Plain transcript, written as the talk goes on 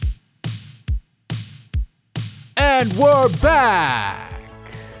And we're back!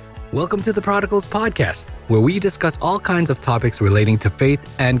 Welcome to the Prodigals Podcast, where we discuss all kinds of topics relating to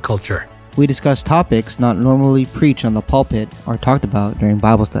faith and culture. We discuss topics not normally preached on the pulpit or talked about during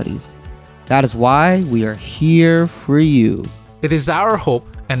Bible studies. That is why we are here for you. It is our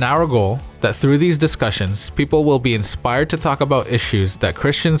hope and our goal that through these discussions, people will be inspired to talk about issues that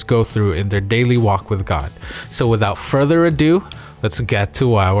Christians go through in their daily walk with God. So without further ado, let's get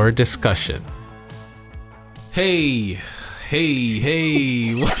to our discussion. Hey,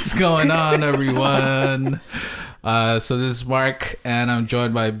 what's going on, everyone? So this is Mark, and I'm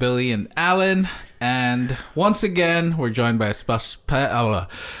joined by Billy and Alan. And once again, we're joined by a special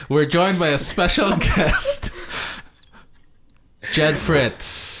guest, Jed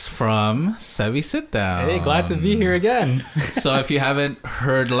Fritz from Sevi Sit Down. Hey, glad to be here again. So if you haven't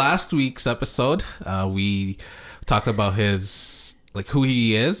heard last week's episode, we talked about who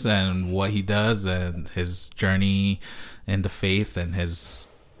he is and what he does and his journey into faith and his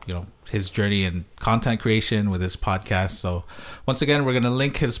journey in content creation with his podcast. So once again, we're going to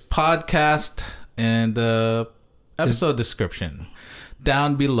link his podcast in the episode description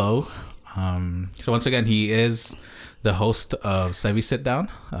down below. So once again, he is the host of Sevi Sit Down,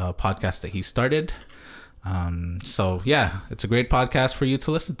 a podcast that he started. So yeah, it's a great podcast for you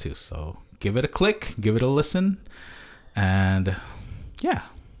to listen to. So give it a click, give it a listen, and yeah,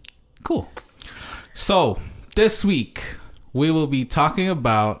 cool. So this week we will be talking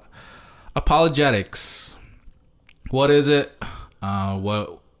about apologetics. What is it?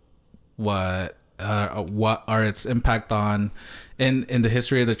 What are its impact on in the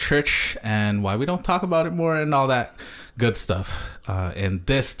history of the church, and why we don't talk about it more, and all that good stuff in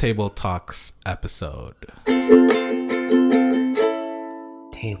this Table Talks episode.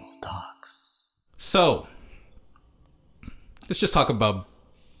 Table Talks. So let's just talk about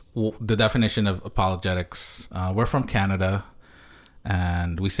the definition of apologetics. We're from Canada,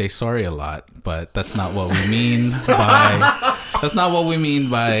 and we say sorry a lot, but that's not what we mean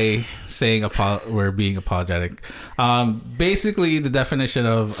by saying we're being apologetic. Basically, the definition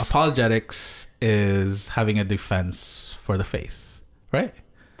of apologetics is having a defense for the faith, right?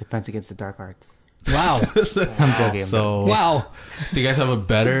 Defense against the dark arts. Wow. I'm joking. So, Wow. do you guys have a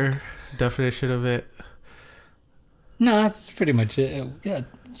better definition of it? No, that's pretty much it. Yeah,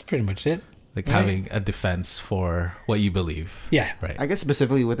 that's pretty much it. Like right? Having a defense for what you believe. Yeah. Right. I guess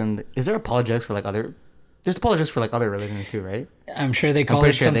specifically is there apologetics for there's apologetics for other religions too, right? I'm sure they call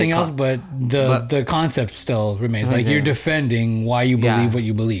it something else, but the concept still remains. Like, you're defending why you believe what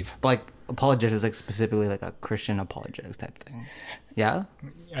you believe. But apologetics is specifically a Christian apologetics type thing. Yeah?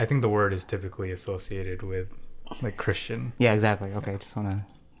 I think the word is typically associated with Christian. Yeah, exactly. Okay, just want to...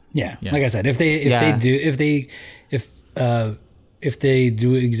 Yeah. Like I said, if they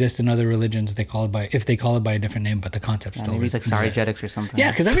do exist in other religions, they call it by a different name, but the concept still maybe it's exists. Sorry-getics or something.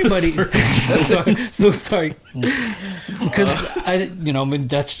 Yeah, because everybody... so sorry. Because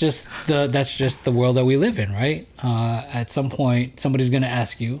that's just the world that we live in, right? At some point, somebody's going to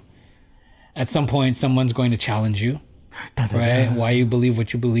ask you. At some point, someone's going to challenge you, right? Why you believe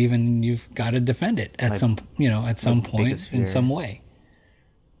what you believe, and you've got to defend it at some point in some way.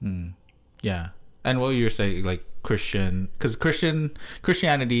 Yeah. And what you're saying, Christian, because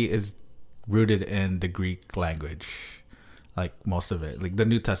Christianity is rooted in the Greek language, most of it. The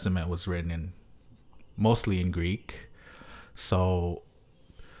New Testament was written mostly in Greek, so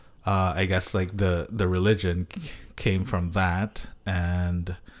I guess the religion came from that,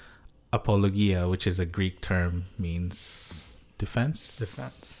 and apologia, which is a Greek term, means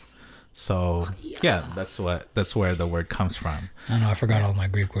defense. So yeah, that's where the word comes from. I know, I forgot all my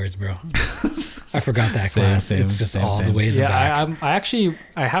Greek words, bro. I forgot that class. It's just all the way in the back.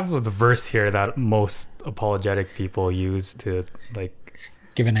 I have the verse here that most apologetic people use to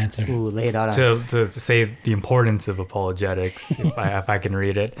give an answer. Ooh, lay it out to say the importance of apologetics. if I can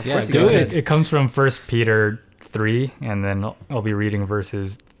read it. Yeah, do it. It comes from 1 Peter 3, and then I'll be reading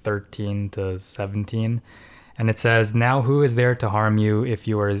verses 13 to 17. And it says, "Now who is there to harm you if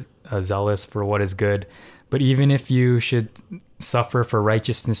you are zealous for what is good? But even if you should suffer for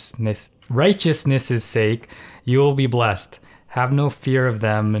righteousness' sake, you will be blessed. Have no fear of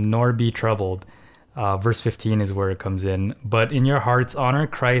them, nor be troubled." Verse 15 is where it comes in. "But in your hearts honor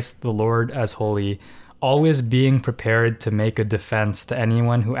Christ the Lord as holy, always being prepared to make a defense to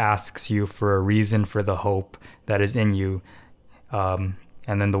anyone who asks you for a reason for the hope that is in you."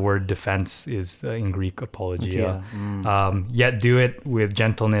 And then the word defense is in Greek apologia. "Yet do it with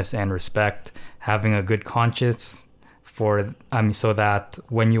gentleness and respect, having a good conscience, so that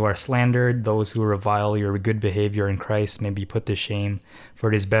when you are slandered, those who revile your good behavior in Christ may be put to shame.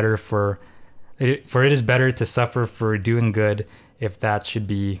 For it is better for For it is better to suffer for doing good, if that should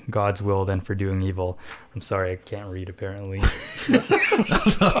be God's will, than for doing evil. I'm sorry, I can't read apparently.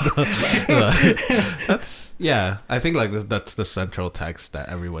 That's I think like that's the central text that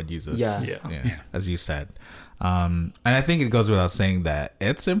everyone uses. Yeah. As you said, and I think it goes without saying that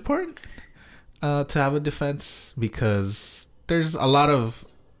it's important to have a defense, because there's a lot of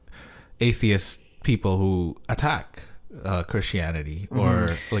atheist people who attack Christianity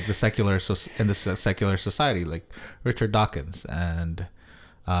or like the secular in the secular society, like Richard Dawkins and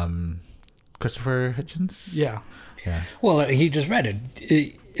Christopher Hitchens. Yeah. Well, he just read it.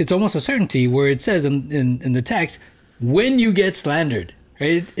 It's almost a certainty where it says in the text, when you get slandered,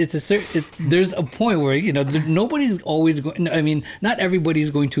 right? There's a point where, you know, nobody's always going. I mean, not everybody's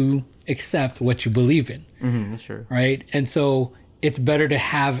going to accept what you believe in. That's true. Right? And so it's better to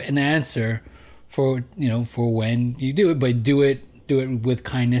have an answer for, you know, for when you do it, but do it with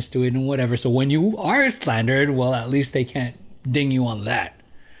kindness, do it and whatever. So when you are slandered, well, at least they can't ding you on that.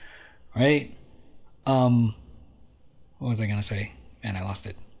 Right? What was I gonna say? Man, I lost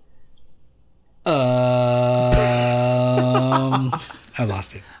it. I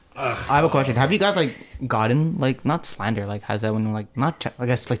lost it. I have a question. Have you guys like gotten like not slander? Like has anyone like not I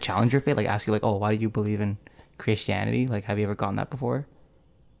guess like challenge your faith? Like ask you like, oh, why do you believe in Christianity? Like have you ever gotten that before?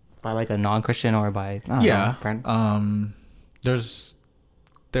 By like a non-Christian or by I don't know, friend? There's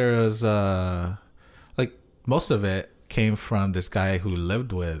like most of it came from this guy who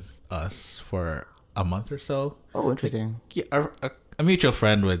lived with us for a month or so. Oh, interesting. Yeah, a mutual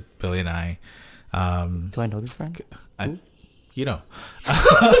friend with Billy and I. Do I know this friend? You know,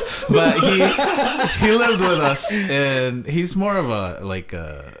 but he lived with us, and he's more of a like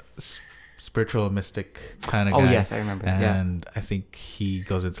a spiritual mystic kind of guy. Oh yes, I remember. And I think he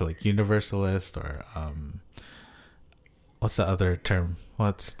goes into like universalist or what's the other term?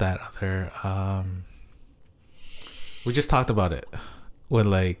 What's that other? We just talked about it when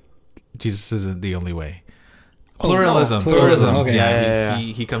like Jesus isn't the only way. Pluralism. Okay. Yeah.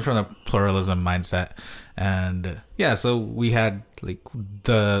 He comes from a pluralism mindset, and so we had like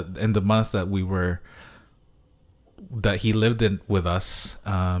in the month that he lived in with us,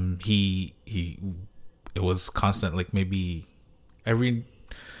 it was constant, like maybe every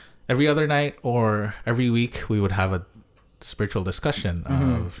other night or every week we would have a spiritual discussion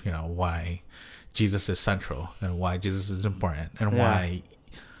of, you know, why Jesus is central and why Jesus is important and why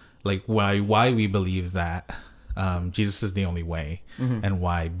we believe that Jesus is the only way, and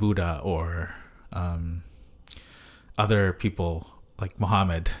why Buddha or other people like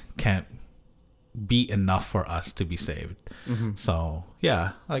Muhammad can't be enough for us to be saved. So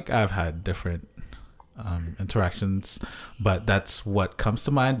like I've had different interactions, but that's what comes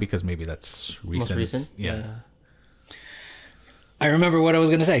to mind because maybe that's recent. Most recent? Yeah. I remember what I was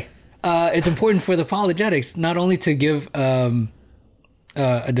going to say. It's important for the apologetics not only to give a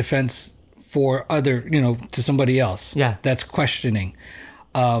defense for other, you know, to somebody else that's questioning.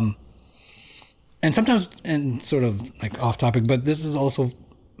 And sometimes, and sort of like off topic, but this is also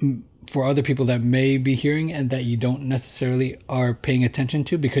for other people that may be hearing and that you don't necessarily are paying attention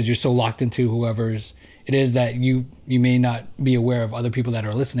to because you're so locked into whoever's it is that you may not be aware of other people that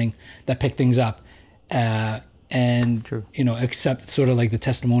are listening that pick things up and True. You know, accept sort of like the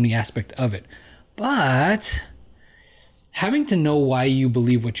testimony aspect of it. But having to know why you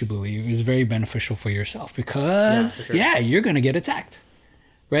believe what you believe is very beneficial for yourself because you're going to get attacked,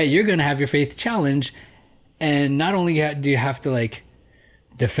 right? You're going to have your faith challenged, and not only do you have to like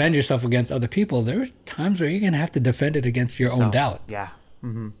defend yourself against other people, there are times where you're going to have to defend it against your own doubt. Yeah.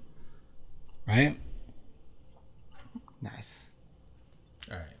 Mm-hmm. Right? Nice.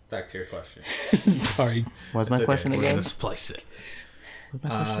 All right, back to your question. Sorry. What's my question We're again? gonna splice it.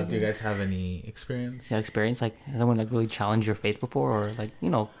 Do you guys have any experience? Yeah, experience like has someone like really challenged your faith before, or like,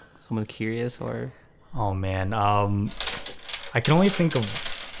 you know, someone curious or? Oh man, I can only think of.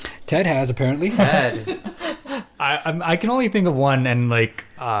 Ted has apparently. Ted. I can only think of one, and like,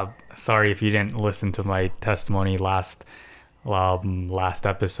 sorry if you didn't listen to my testimony last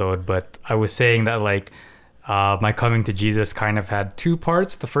episode, but I was saying that like, my coming to Jesus kind of had two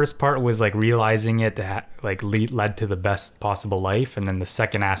parts. The first part was like realizing it led to the best possible life, and then the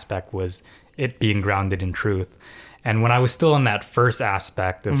second aspect was it being grounded in truth. And when I was still in that first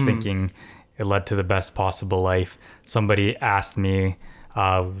aspect of thinking it led to the best possible life, somebody asked me,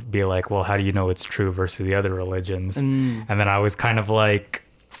 be like, well, how do you know it's true versus the other religions? And then I was kind of like,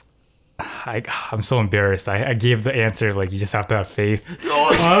 I'm so embarrassed. I gave the answer like, you just have to have faith.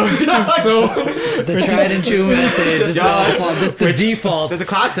 Just so It's the tried and true method. Just the default. There's a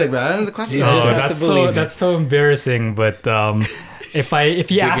classic, man. There's a classic. You just have to believe it. that's so embarrassing. But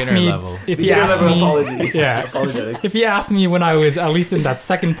if you ask Beginner me level. if you ask Beginner me level apology. yeah Apologetics. if you asked me when I was at least in that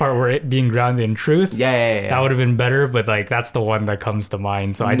second part where it being grounded in truth, Yeah. that would have been better. But like that's the one that comes to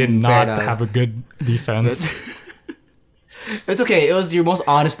mind. So I did not enough. have a good defense. It's okay. It was your most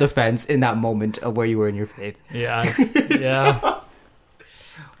honest defense in that moment of where you were in your faith. Yeah, yeah.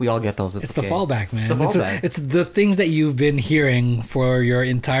 We all get those. It's okay. the fallback, man. It's the fallback. It's the things that you've been hearing for your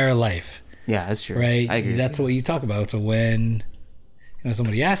entire life, Yeah, that's true. right? I agree. That's what you talk about. So when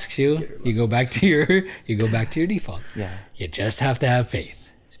somebody asks you, you go back to your default. Yeah. You just have to have faith.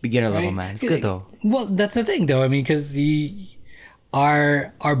 It's beginner level, Right? man. It's good though. Well, that's the thing, though. I mean, because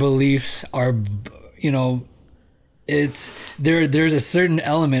our beliefs are, it's there's a certain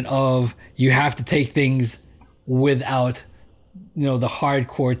element of you have to take things without, the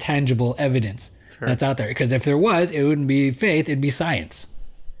hardcore tangible evidence that's out there. Because if there was, it wouldn't be faith; it'd be science,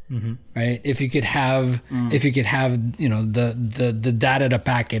 right? If you could have, the data to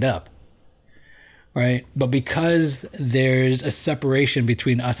back it up. Right. But because there's a separation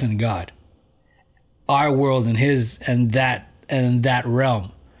between us and God, our world and his and that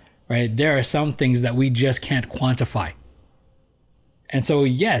realm, right? There are some things that we just can't quantify. And so,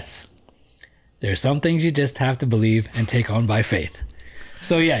 yes, there's some things you just have to believe and take on by faith.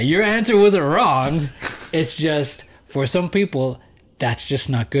 So yeah, your answer wasn't wrong. It's just for some people, that's just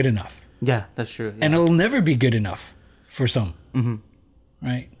not good enough. Yeah, that's true. Yeah. And it'll never be good enough for some.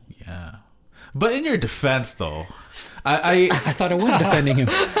 Right? Yeah. But in your defense, though, I thought I was defending him.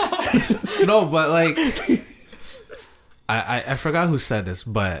 no, but like, I forgot who said this,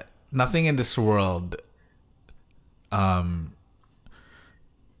 but nothing in this world,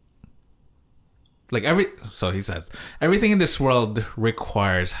 so he says, everything in this world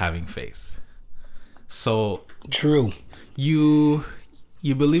requires having faith. So True. you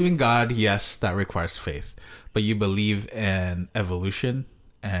believe in God, yes, that requires faith, but you believe in evolution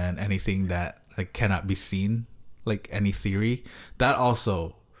and anything that like cannot be seen, like any theory, that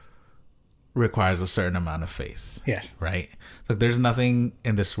also requires a certain amount of faith. Yes. Right? Like there's nothing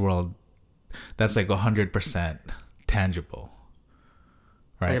in this world that's like 100% tangible.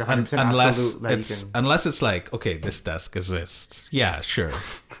 Right? Like 100% absolute that you can- Unless it's like, okay, this desk exists. Yeah, sure.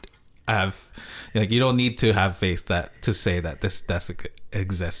 I have, like, you don't need to have faith to say that this desk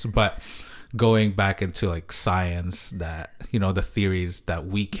exists, but going back into like science, that the theories that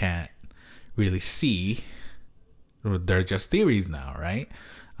we can't really see, they're just theories now, right?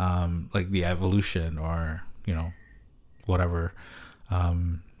 Like the evolution or whatever.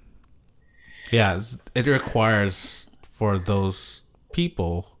 It requires for those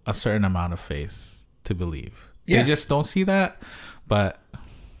people a certain amount of faith to believe. Yeah. They just don't see that, but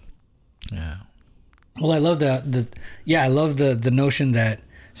yeah. Well, I love I love the notion that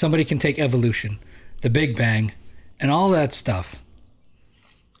somebody can take evolution, the Big Bang, and all that stuff,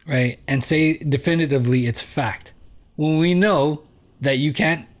 right, and say definitively it's fact. When we know that you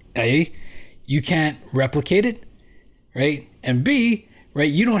can't replicate it, right, and B, right,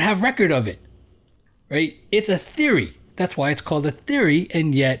 you don't have record of it, right? It's a theory. That's why it's called a theory,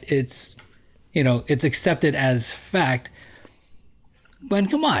 and yet it's accepted as fact. But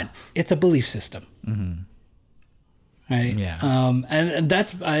come on, it's a belief system. Right. Yeah. And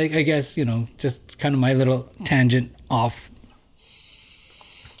that's, I guess, just kind of my little tangent off,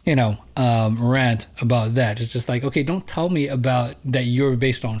 rant about that. It's just like, okay, don't tell me about that you're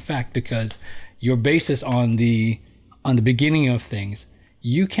based on fact, because your basis on the beginning of things,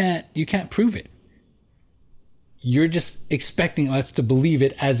 you can't prove it. You're just expecting us to believe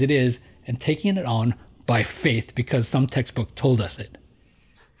it as it is and taking it on by faith because some textbook told us it.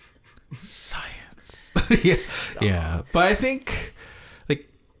 Science. Yeah. But I think like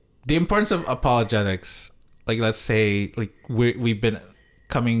the importance of apologetics, like let's say like we've been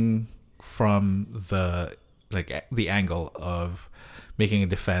coming from the angle of making a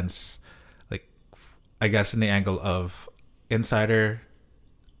defense, like I guess in the angle of insider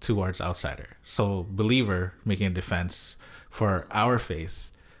towards outsider. So believer making a defense for our faith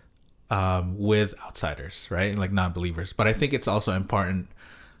with outsiders, right? Like non-believers. But I think it's also important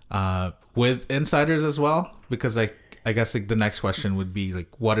with insiders as well, because I guess like the next question would be like,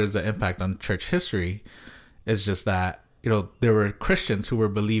 what is the impact on church history? It's just that there were Christians who were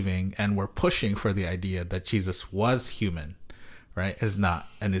believing and were pushing for the idea that Jesus was human, right? Is not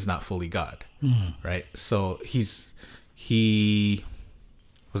fully God, right? So he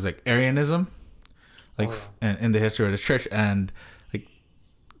was like Arianism, like in the history of the church, and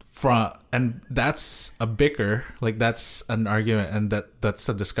and that's a bicker, like that's an argument, and that's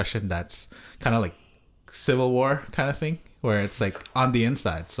a discussion that's kind of like civil war kind of thing, where it's like on the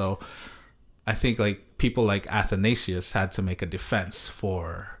inside. So I think like people like Athanasius had to make a defense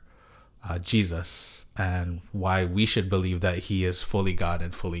for Jesus and why we should believe that he is fully God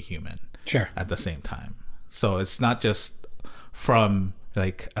and fully human at the same time. So it's not just from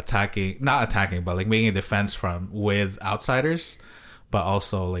like not attacking, but like making a defense with outsiders, but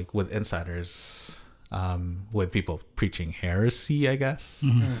also like with insiders, with people preaching heresy, I guess.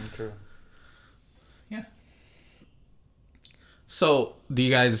 True. Yeah. So do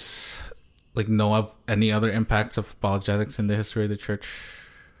you guys like know of any other impacts of apologetics in the history of the church?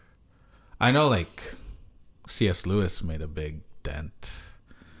 I know like C.S. Lewis made a big dent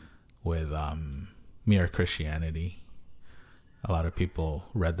with Mere Christianity. A lot of people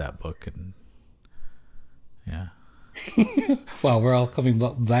read that book, and yeah. Wow, we're all coming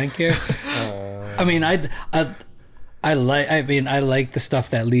blank here. I mean, I like the stuff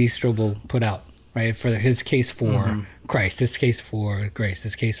that Lee Strobel put out, right? For his case for Christ, his case for grace,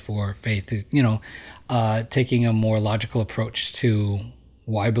 his case for faith. You know, taking a more logical approach to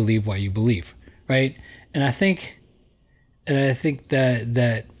why believe, why you believe, right? And I think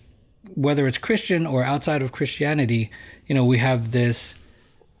that whether it's Christian or outside of Christianity, you know, we have this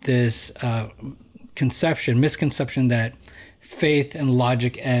misconception that faith and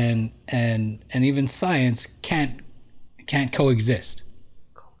logic and even science can't coexist,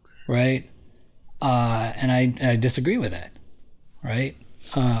 right? And I disagree with that, right?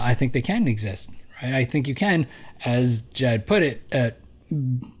 I think they can exist, right? I think you can, as Jed put it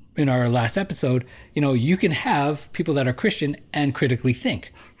in our last episode, you know, you can have people that are Christian and critically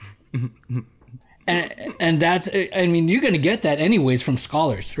think. And that's, I mean, you're going to get that anyways from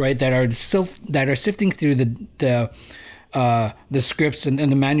scholars, right? That are sifting through the scripts and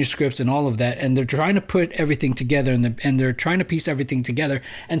the manuscripts and all of that, and they're trying to put everything together, and they're trying to piece everything together.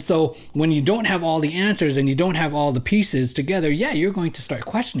 And so when you don't have all the answers and you don't have all the pieces together, yeah, you're going to start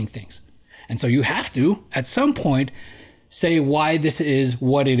questioning things. And so you have to, at some point, say why this is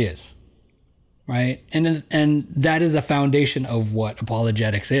what it is, right? And that is the foundation of what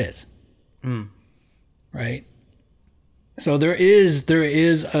apologetics is. Right. So there is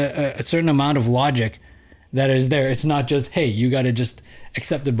a certain amount of logic that is there. It's not just, hey, you got to just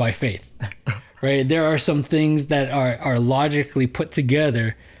accept it by faith, right? There are some things that are logically put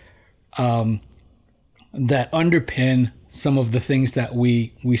together that underpin some of the things that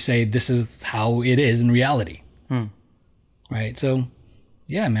we say this is how it is in reality. Right. So,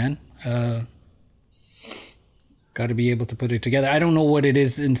 yeah, man. Got to be able to put it together. I don't know what it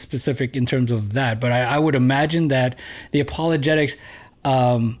is in specific in terms of that, but I would imagine that the apologetics,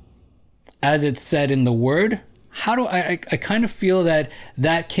 as it's said in the word, I kind of feel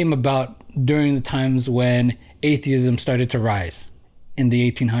that came about during the times when atheism started to rise in the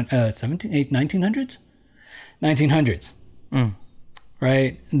 1900s? 1900s.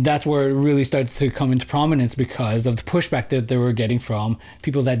 Right? That's where it really started to come into prominence because of the pushback that they were getting from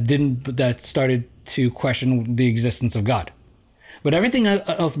people that started to question the existence of God. But everything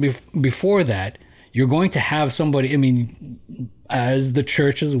else before that, you're going to have somebody, I mean, as the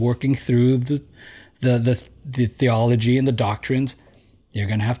church is working through the theology and the doctrines, you're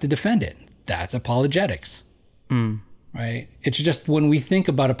going to have to defend it. That's apologetics. Right? It's just when we think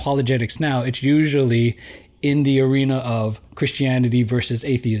about apologetics now, it's usually in the arena of Christianity versus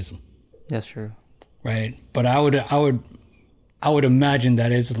atheism. That's true. Right? But I would imagine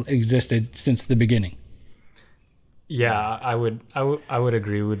that it's existed since the beginning. Yeah, I would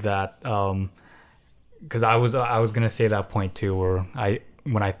agree with that. Because I was gonna say that point too, where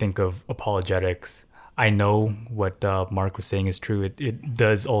when I think of apologetics, I know what Mark was saying is true. It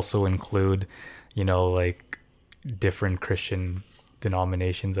does also include, you know, like different Christian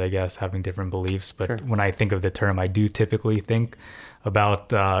denominations, I guess, having different beliefs. But sure, when I think of the term, I do typically think about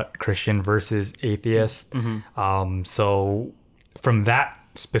Christian versus atheist. So from that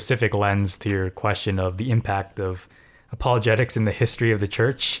specific lens to your question of the impact of apologetics in the history of the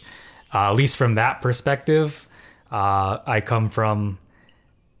church, at least from that perspective, I come from,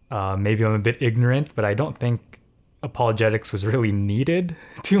 maybe I'm a bit ignorant, but I don't think apologetics was really needed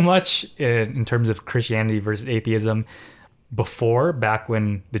too much in terms of Christianity versus atheism back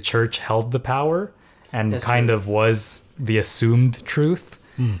when the church held the power and That's kind true. Of was the assumed truth.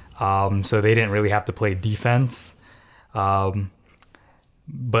 So they didn't really have to play defense. But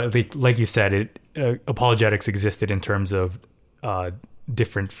like you said, apologetics existed in terms of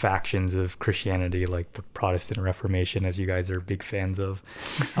different factions of Christianity, like the Protestant Reformation, as you guys are big fans of.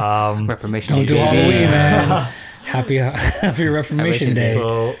 Reformation. Don't do Halloween, man. Happy Reformation Day.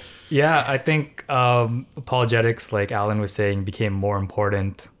 So yeah, I think apologetics, like Alan was saying, became more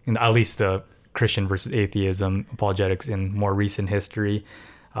important, in at least the Christian versus atheism apologetics in more recent history.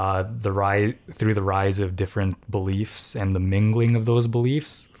 through the rise of different beliefs and the mingling of those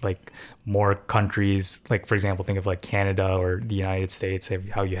beliefs, like more countries, like for example, think of like Canada or the United States,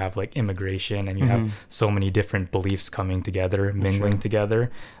 how you have like immigration and you have so many different beliefs coming together, mingling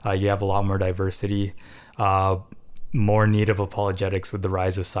together. You have a lot more diversity, more need of apologetics with the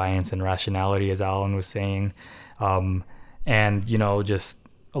rise of science and rationality, as Alan was saying. And, you know, just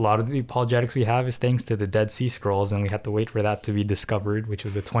a lot of the apologetics we have is thanks to the Dead Sea Scrolls, and we had to wait for that to be discovered, which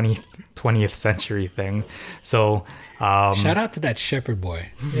was a 20th century thing. So shout out to that shepherd boy.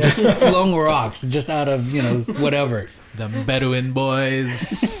 Just flung rocks just out of, you know, whatever. The Bedouin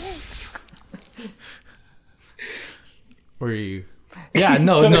boys. Were you? Yeah,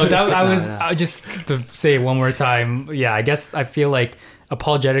 no, I just to say it one more time. Yeah, I guess I feel like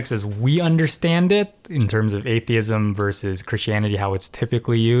apologetics as we understand it in terms of atheism versus Christianity, how it's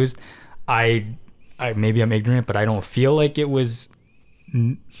typically used. I maybe I'm ignorant, but I don't feel like it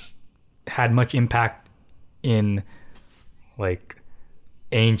had much impact in like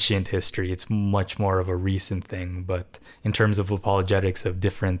ancient history. It's much more of a recent thing. But in terms of apologetics of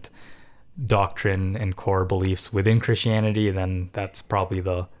different doctrine and core beliefs within Christianity, then that's probably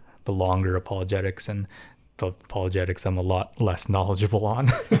the longer apologetics, and the apologetics I'm a lot less knowledgeable on.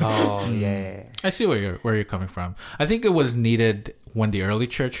 Oh yeah. I see where you're coming from. I think it was needed when the early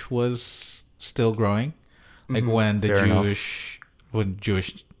church was still growing, like when when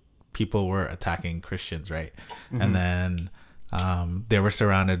Jewish people were attacking Christians, right? And then they were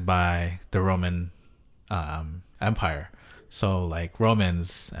surrounded by the Roman Empire. So like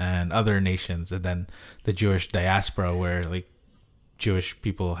Romans and other nations, and then the Jewish diaspora, where like Jewish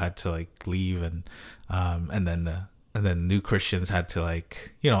people had to like leave, and then new Christians had to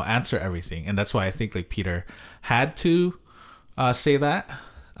like, you know, answer everything. And that's why I think like Peter had to say that,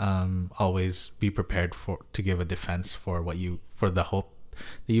 always be prepared to give a defense for the hope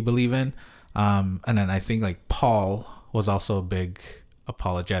that you believe in. And then I think like Paul was also a big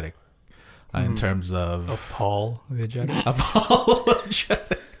apologetic in terms of apologetic.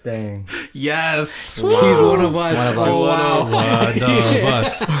 Dang. Yes. Wow. He's one of us. One of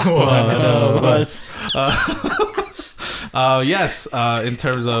us. Oh, wow. One of us. Yes. In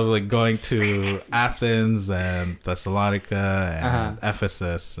terms of like going to Athens and Thessalonica and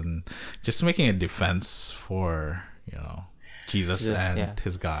Ephesus, and just making a defense for, you know, Jesus and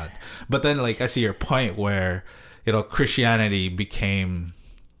his God. But then like I see your point where, you know, Christianity became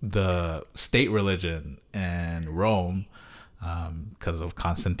the state religion in Rome because of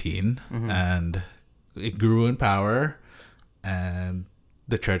Constantine, and it grew in power, and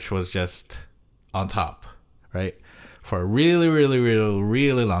the church was just on top, right? For a really, really, really,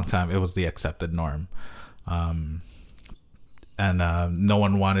 really long time, it was the accepted norm. And no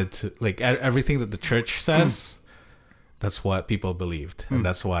one wanted to, like, everything that the church says, that's what people believed. And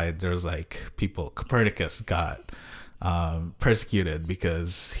that's why there's like people, Copernicus got persecuted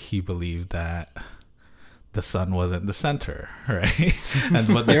because he believed that the sun wasn't the center, right?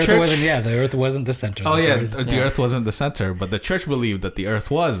 But the Earth wasn't the center. The Earth wasn't the center, but the church believed that the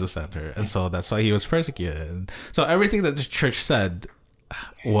Earth was the center, and so that's why he was persecuted. And so everything that the church said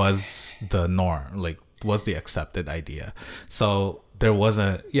was the norm, like was the accepted idea. So there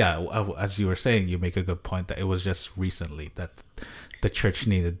wasn't, as you were saying, you make a good point that it was just recently that the church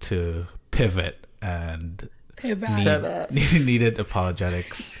needed to pivot and needed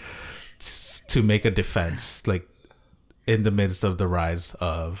apologetics to make a defense, like in the midst of the rise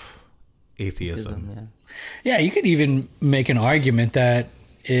of atheism. Yeah, you could even make an argument that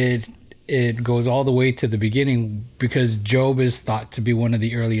it goes all the way to the beginning, because Job is thought to be one of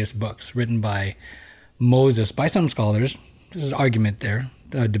the earliest books written by Moses by some scholars. There's an argument there,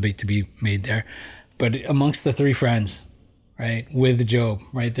 a debate to be made there, but amongst the three friends, right, with Job,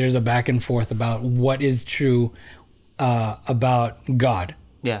 right, there's a back and forth about what is true about God.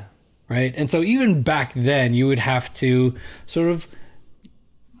 Yeah. Right. And so even back then, you would have to sort of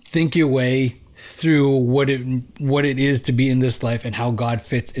think your way through what it is to be in this life and how God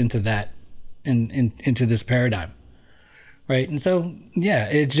fits into that into this paradigm. Right. And so, yeah,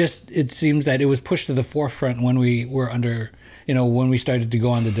 it seems that it was pushed to the forefront when we were when we started to go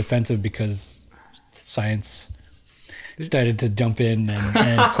on the defensive, because science started to jump in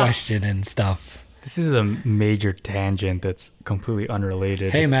and question and stuff. This is a major tangent that's completely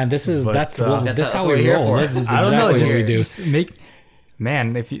unrelated. Hey man, that's how we roll. That's exactly what we do.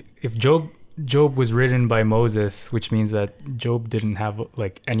 If Job was written by Moses, which means that Job didn't have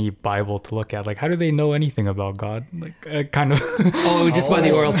like any Bible to look at. Like, how do they know anything about God? Like, kind of. Just by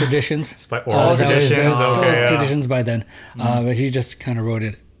the oral traditions. Just by oral traditions. Traditions by then, but he just kind of wrote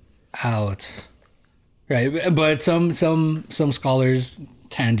it out, right? But some scholars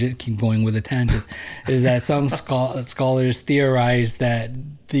keep going with a tangent, is that some scholars theorize that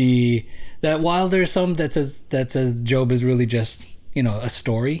while there's some that says Job is really just, a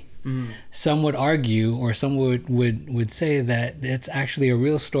story, some would argue, or some would say that it's actually a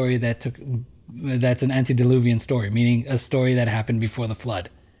real story that's an antediluvian story, meaning a story that happened before the flood.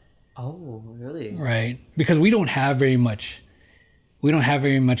 Oh, really? Right. Because we don't have very much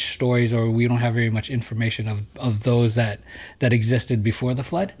stories, or we don't have very much information of those that existed before the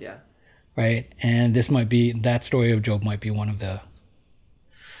flood. Yeah. Right. And that story of Job might be one of the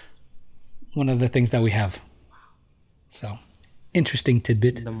things that we have. So, interesting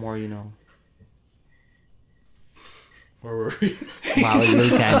tidbit. The more you know. Where were we? Wow, it's really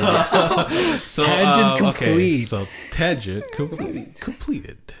tangent. So, Tangent complete. Okay, so tangent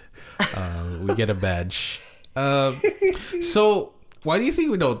completed. We get a badge. So why do you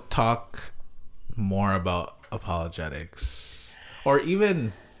think we don't talk more about apologetics, or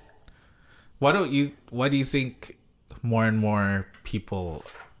even why do you think more and more people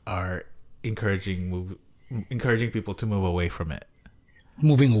are encouraging people to move away from it?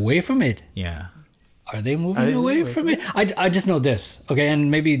 Moving away from it? Yeah. Are they moving away from it? I just know this, okay,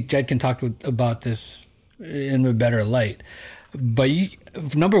 and maybe Jed can talk about this in a better light. But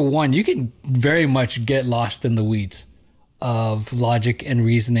number one, you can very much get lost in the weeds of logic and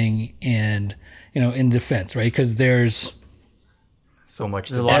reasoning and, in defense, right? Because there's So much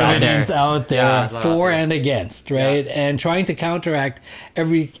There's a lot out evidence there. out there Yeah, there's a lot out for there. and against, right? Yeah. And trying to counteract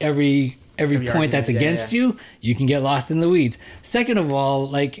every point argument, that's yeah, against yeah. you can get lost in the weeds. Second of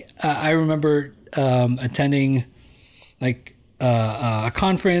all, I remember attending a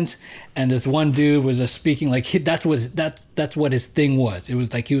conference, and this one dude was just speaking that's what his thing was. It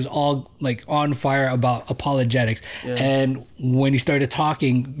was like he was all on fire about apologetics, and when he started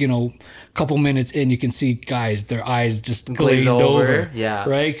talking, a couple minutes in, you can see guys, their eyes just glazed over, yeah,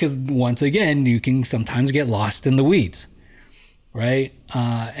 right? Because once again, you can sometimes get lost in the weeds, right?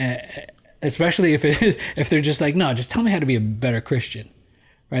 Especially if they're just like, no, just tell me how to be a better Christian.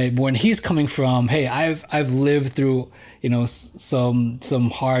 Right, but when he's coming from, hey, I've lived through, some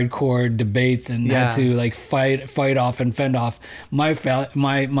hardcore debates and had to fight off and fend off my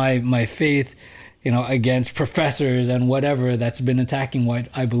faith, against professors and whatever that's been attacking what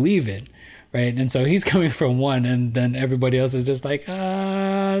I believe in, right? And so he's coming from one, and then everybody else is just like,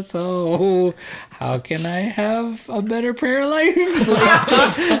 so how can I have a better prayer life?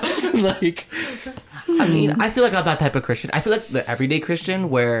 I mean, I feel like I'm that type of Christian. I feel like the everyday Christian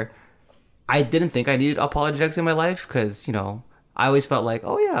where I didn't think I needed apologetics in my life because, I always felt like,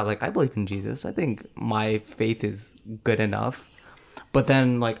 oh yeah, I believe in Jesus. I think my faith is good enough. But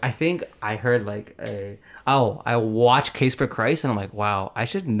then, I think I heard I watched Case for Christ, and I'm like, wow, I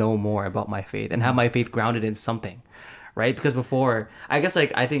should know more about my faith and have my faith grounded in something, right? Because before, I guess,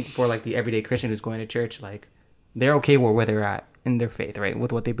 I think for, the everyday Christian who's going to church, they're okay with where they're at in their faith, right?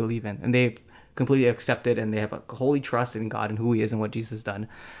 With what they believe in. And they've completely accepted, and they have a holy trust in God and who he is and what Jesus has done.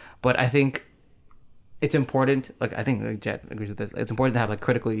 But I think it's important, I think Jet agrees with this, it's important to have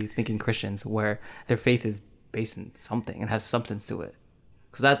critically thinking Christians where their faith is based in something and has substance to it.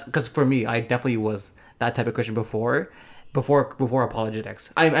 Because for me, I definitely was that type of Christian before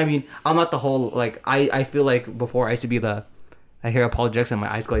apologetics. I mean, I'm not the whole, I feel like before I used to be I hear apologetics and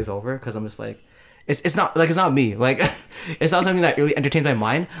my eyes glaze over because I'm just it's not it's not me. It's not something that really entertains my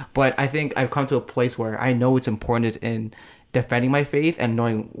mind. But I think I've come to a place where I know it's important in defending my faith and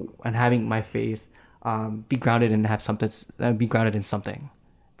knowing and having my faith be grounded and have something, be grounded in something,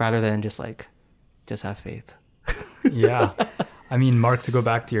 rather than just have faith. Yeah. I mean, Mark, to go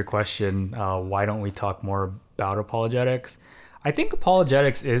back to your question, why don't we talk more about apologetics? I think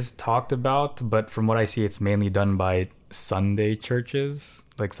apologetics is talked about, but from what I see, it's mainly done by Sunday churches,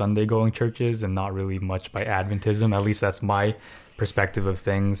 Sunday going churches, and not really much by Adventism. At least that's my perspective of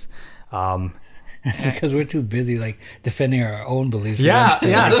things. It's because we're too busy defending our own beliefs.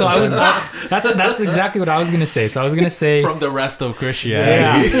 Yeah. So I was that's exactly what I was gonna say. So I was gonna say from the rest of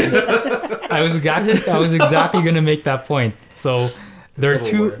Christianity. Yeah. I was exactly gonna make that point. So there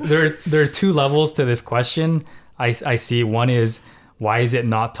are two levels to this question. I see one is, why is it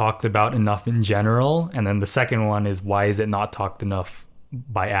not talked about enough in general? And then the second one is, why is it not talked enough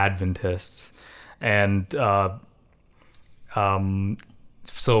by Adventists? And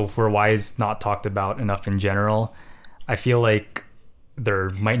so for why is not talked about enough in general, I feel like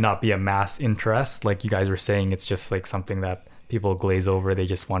there might not be a mass interest. Like you guys were saying, it's just something that people glaze over. They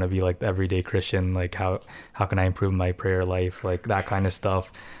just want to be the everyday Christian. How can I improve my prayer life? That kind of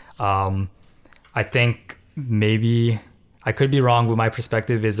stuff. I think maybe I could be wrong, but my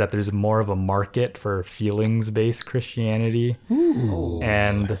perspective is that there's more of a market for feelings-based Christianity.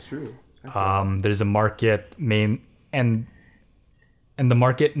 And That's true. there's a market and the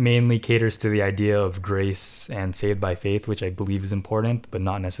market mainly caters to the idea of grace and saved by faith, which I believe is important, but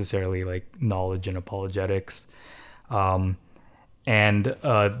not necessarily like knowledge and apologetics. And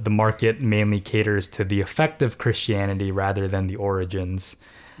the market mainly caters to the effect of Christianity rather than the origins.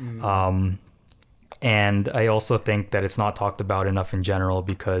 And I also think that it's not talked about enough in general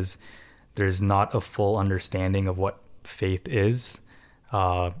because there's not a full understanding of what faith is.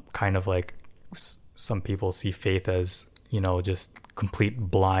 Kind of like some people see faith as, just complete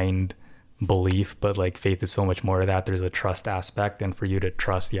blind belief, but like faith is so much more to that. There's a trust aspect, and for you to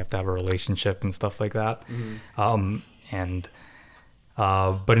trust, you have to have a relationship and stuff like that.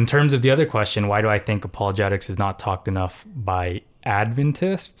 But in terms of the other question, why do I think apologetics is not talked enough by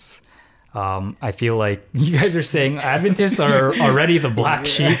Adventists? I feel like you guys are saying Adventists are already the black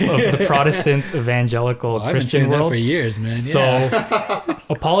sheep of the Protestant evangelical Christian world. That for years, man. So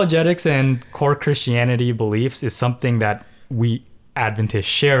apologetics and core Christianity beliefs is something that we Adventists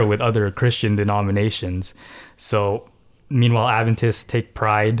share with other Christian denominations. So meanwhile, Adventists take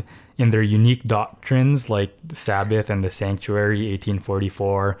pride in their unique doctrines like the Sabbath and the sanctuary,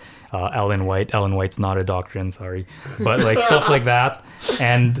 1844, Ellen White. Ellen White's not a doctrine, sorry. But like stuff like that.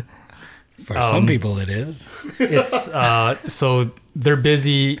 And for some people it is. It's so they're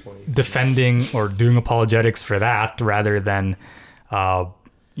busy defending or doing apologetics for that rather than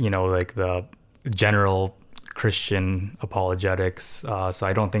like the general Christian apologetics. So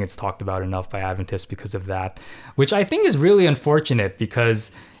I don't think it's talked about enough by Adventists because of that, which I think is really unfortunate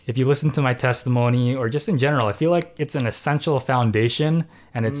because if you listen to my testimony or just in general, I feel like it's an essential foundation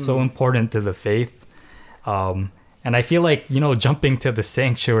and it's so important to the faith. And I feel like, jumping to the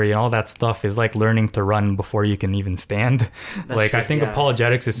sanctuary and all that stuff is like learning to run before you can even stand. I think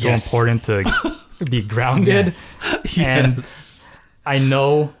apologetics is so important to be grounded. And I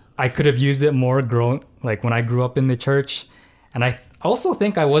know I could have used it more when I grew up in the church. And I also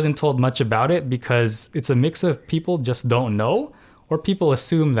think I wasn't told much about it because it's a mix of people just don't know or people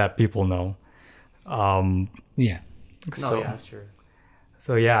assume that people know. That's true.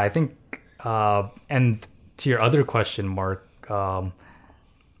 So yeah, I think, and to your other question, Mark,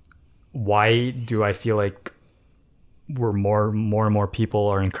 why do I feel like more and more people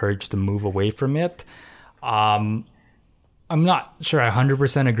are encouraged to move away from it? I'm not sure I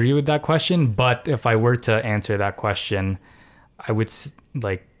 100% agree with that question, but if I were to answer that question, I would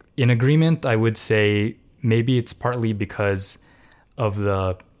in agreement, I would say maybe it's partly because of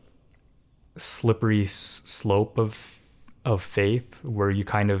the slippery slope of faith, where you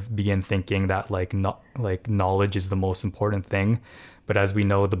kind of begin thinking that knowledge is the most important thing. But as we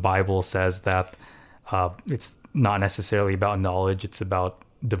know, the Bible says that it's not necessarily about knowledge, it's about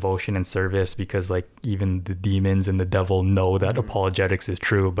devotion and service, because even the demons and the devil know that apologetics is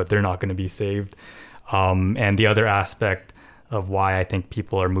true, but they're not going to be saved. And the other aspect of why I think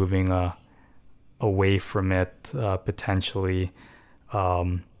people are moving away from it potentially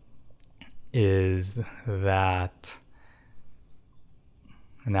is that...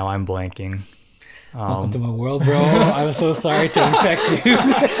 Now I'm blanking. Welcome to my world, bro. I'm so sorry to infect you.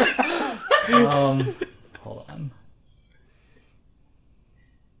 Hold on.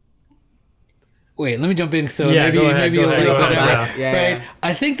 Wait, let me jump in. So Yeah, maybe go ahead, you'll go ahead, like go ahead, whatever. yeah. Right.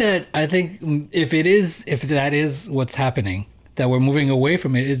 I think if that is what's happening, that we're moving away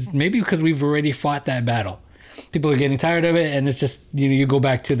from it, is maybe because we've already fought that battle. People are getting tired of it, and it's just, you go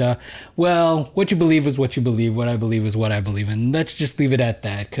back to what you believe is what you believe, what I believe is what I believe, and let's just leave it at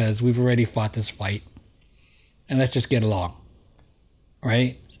that because we've already fought this fight, and let's just get along,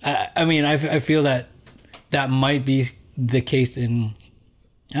 right? I feel that might be the case in,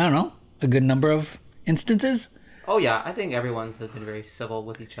 I don't know, a good number of instances. Oh yeah, I think everyone's been very civil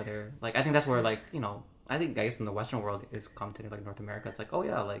with each other. I think that's where I guess in the Western world is come to North America. It's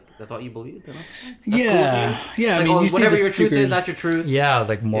that's what you believe. Then that's Yeah. cool. I mean, you see whatever the your truth stickers. is, that's your truth. Yeah,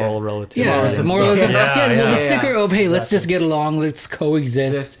 moral relativity. Yeah, moral relativity. Yeah, The yeah. sticker of, hey, let's just get along, let's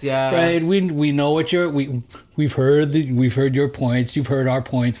coexist. Right. We know what we've heard your points, you've heard our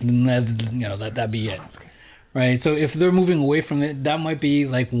points, and then let that be it. Right. So if they're moving away from it, that might be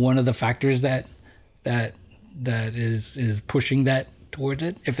one of the factors that is pushing that towards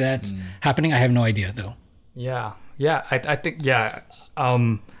it. If that's happening, I have no idea though. Yeah. I think. I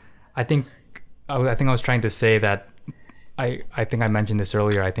think I was trying to say that. I think I mentioned this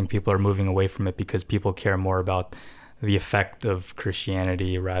earlier. I think people are moving away from it because people care more about the effect of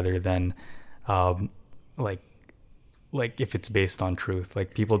Christianity rather than like if it's based on truth.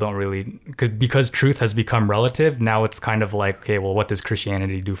 Like people don't really, because truth has become relative. Now it's kind of like, okay, well, what does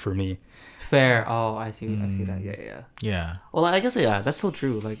Christianity do for me? Fair. Oh, I see that. Yeah. Well, I guess that's so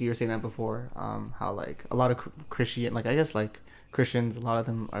true. Like you were saying that before. How like a lot of Christian, like I guess like Christians, a lot of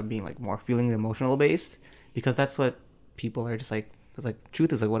them are being like more feeling emotional based, because that's what people are just like. It's like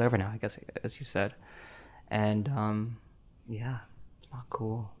truth is like whatever now, I guess, as you said, and it's not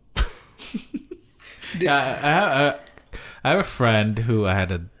cool. Yeah, I have a friend who I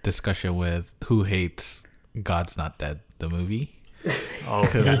had a discussion with who hates God's Not Dead, the movie. Oh,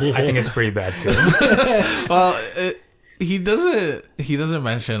 I think it's pretty bad too. Well, he doesn't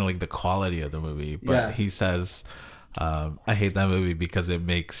mention like the quality of the movie, but he says, I hate that movie because it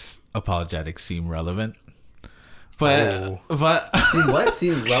makes apologetics seem relevant. But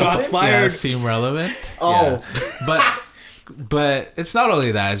Seem relevant? Shots fired. Yeah, seem relevant. Oh. Yeah. But it's not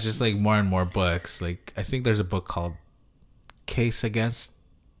only that, it's just like more and more books. Like I think there's a book called Case Against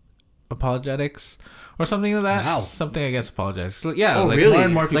Apologetics or something like that. Wow. Something against apologetics. Yeah, Oh, like really? more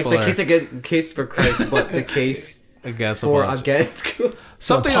and more people like the case for Christ, but the case against for apologetics. against.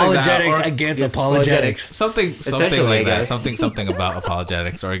 Something like Apologetics that. Or against Yes, apologetics. something Essentially, like I that. guess. Something about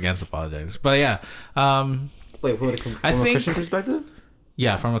apologetics or against apologetics. But yeah. Wait, from I a think- Christian perspective?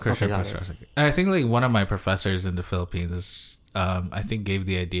 Yeah, from a Christian got it. perspective. And I think like one of my professors in the Philippines, I think gave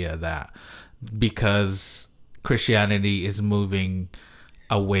the idea that because Christianity is moving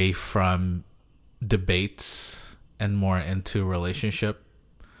away from debates and more into relationship,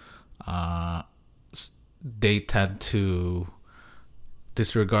 they tend to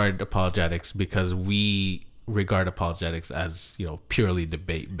disregard apologetics because we regard apologetics as, purely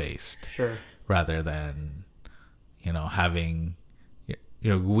debate based. Sure. Rather than having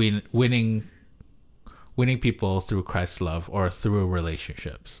winning people through Christ's love or through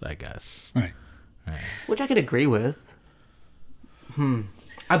relationships, I guess. Right. Which I could agree with. I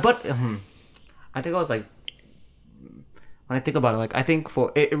think I was like, when I think about it, like I think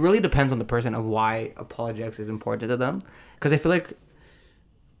it really depends on the person of why apologetics is important to them, because I feel like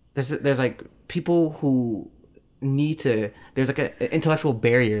there's like people who there's like an intellectual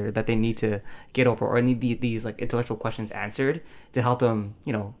barrier that they need to get over, or need these like intellectual questions answered to help them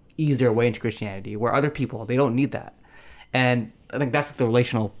ease their way into Christianity, where other people, they don't need that. And I think that's the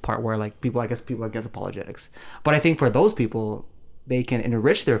relational part where like people against apologetics. But I think for those people, they can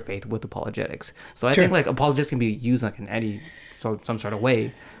enrich their faith with apologetics. So I think like apologetics can be used like in some sort of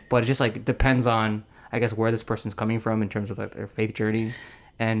way, but it just like depends on, I guess, where this person's coming from in terms of like their faith journey,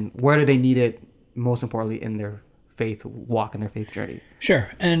 and where do they need it most importantly in their faith walk, in their faith journey. Sure.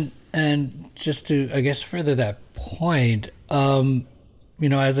 And just to, I guess, further that point, as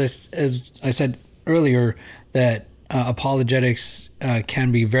I said earlier, that apologetics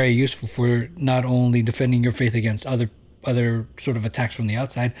can be very useful for not only defending your faith against other sort of attacks from the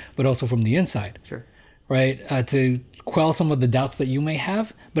outside, but also from the inside. Sure. Right? To quell some of the doubts that you may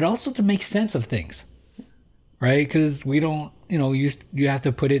have, but also to make sense of things. Right? Because we don't, you have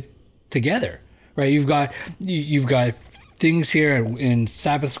to put it together. Right? You've got things here in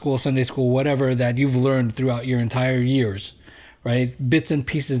Sabbath school, Sunday school, whatever, that you've learned throughout your entire years. Right? Bits and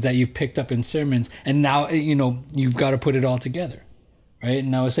pieces that you've picked up in sermons, and now you've got to put it all together, right?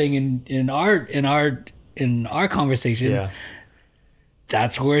 And I was saying in our conversation,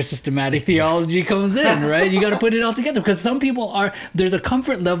 that's where systematic theology comes in, right? You got to put it all together, because some people there's a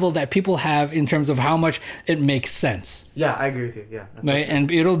comfort level that people have in terms of how much it makes sense. Yeah, I agree with you. Yeah, that's right, and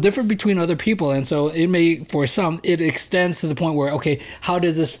it'll differ between other people, and so it may, for some, it extends to the point where, okay, how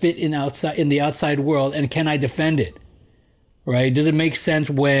does this fit in the outside world, and can I defend it? Right? Does it make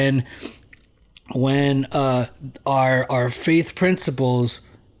sense when our faith principles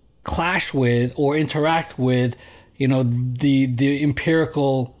clash with or interact with, the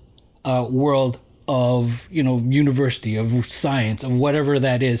empirical world of, university, of science, of whatever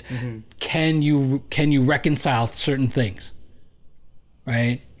that is? Mm-hmm. Can you reconcile certain things?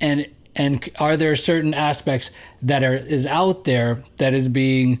 Right? And are there certain aspects that is out there that is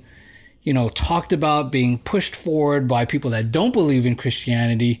being talked about, being pushed forward by people that don't believe in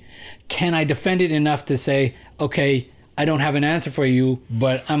Christianity? Can I defend it enough to say, okay, I don't have an answer for you,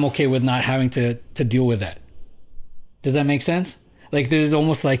 but I'm okay with not having to deal with that? Does that make sense? Like, there's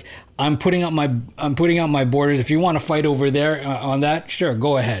almost like I'm putting out my borders. If you want to fight over there on that, sure,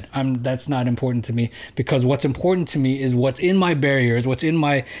 go ahead. That's not important to me, because what's important to me is what's in my barriers, what's in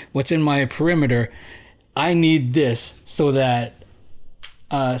my perimeter. I need this so that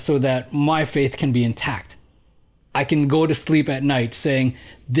my faith can be intact. I can go to sleep at night saying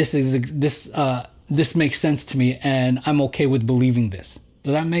this makes sense to me, and I'm okay with believing this.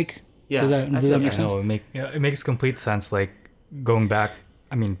 Does that make Yeah, Does I that feel make that. sense? No, it makes complete sense. Like going back,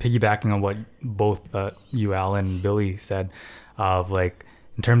 I mean, piggybacking on what both you, Alan, and Billy said, of like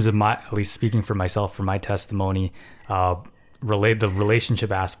in terms of my, at least speaking for myself, for my testimony, the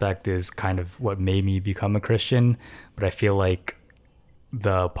relationship aspect is kind of what made me become a Christian. But I feel like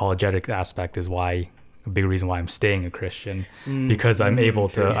the apologetics aspect is a big reason why I'm staying a Christian, because I'm able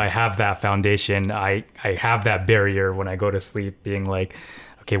to, I have that foundation. I have that barrier when I go to sleep being like,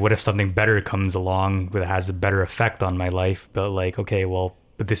 okay, what if something better comes along that has a better effect on my life? But like, okay, well,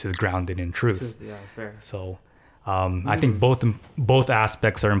 but this is grounded in truth. Yeah, fair. So I think both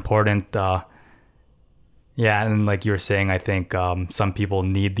aspects are important. Yeah, and like you were saying, I think some people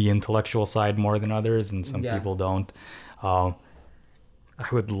need the intellectual side more than others, and some people don't. I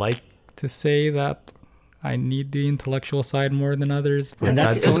would like to say that I need the intellectual side more than others, but And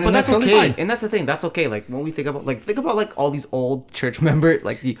that's That's totally okay, fine. and that's the thing. That's okay. Like when we think about like all these old church members,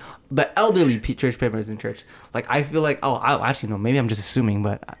 like the elderly church members in church. Like I feel like, oh, I actually know. Maybe I'm just assuming,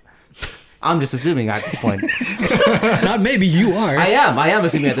 but I'm just assuming at this point. Not maybe, you are. I am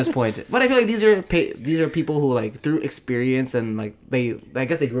assuming at this point. But I feel like these are people who like through experience and like I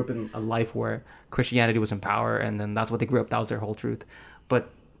guess they grew up in a life where Christianity was in power, and then that's what they grew up. That was their whole truth. But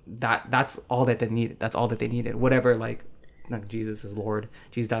that's all that they needed. That's all that they needed. Whatever, like Jesus is Lord.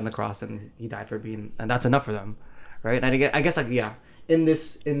 Jesus died on the cross, and he died for being, and that's enough for them, right? And I guess like in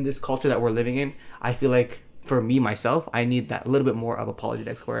this culture that we're living in, I feel like for me myself, I need that a little bit more of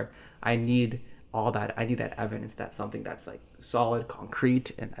apologetics, where I need all that. I need that evidence, that something that's like solid,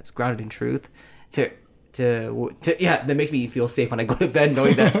 concrete, and that's grounded in truth. That makes me feel safe when I go to bed,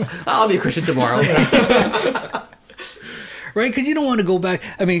 knowing that I'll be a Christian tomorrow. Right, because you don't want to go back.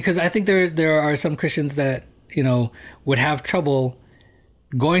 I mean, because I think there are some Christians that would have trouble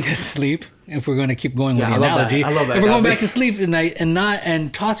going to sleep, if we're going to keep going with the analogy. I love that if we're going analogy. back to sleep at night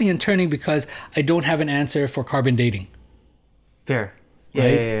and tossing and turning because I don't have an answer for carbon dating. Fair. Yeah,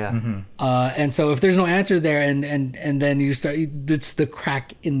 Right? yeah. Mm-hmm. And so if there's no answer there, and then you start, it's the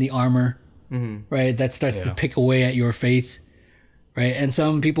crack in the armor, right? That starts to pick away at your faith, right? And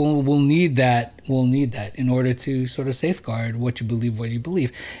some people will need that in order to sort of safeguard what you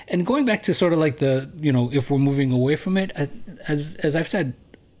believe. And going back to sort of like if we're moving away from it, as I've said,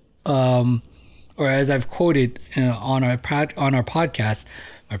 or as I've quoted on our podcast,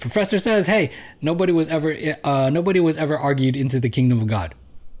 my professor says, "Hey, nobody was ever argued into the kingdom of God."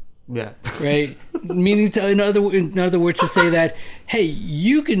 Yeah. Right. Meaning, in other words, to say that, hey,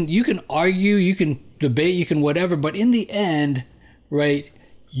 you can argue, you can debate, you can whatever, but in the end, right,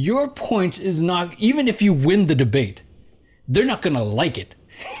 your point is not, even if you win the debate, they're not gonna like it,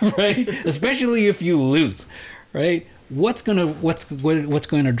 right? Especially if you lose, right? What's going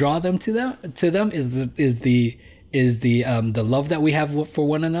to draw them to them is the love that we have for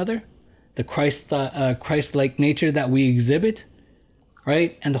one another, the Christ-like nature that we exhibit,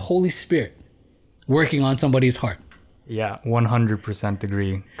 right, and the Holy Spirit working on somebody's heart. Yeah, 100%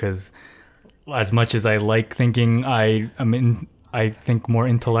 agree. Because as much as I like thinking I think more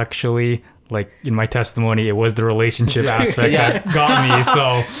intellectually, like in my testimony, it was the relationship aspect that got me.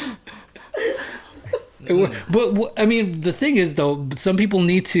 So. But I mean, the thing is, though, some people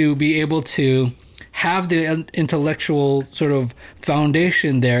need to be able to have the intellectual sort of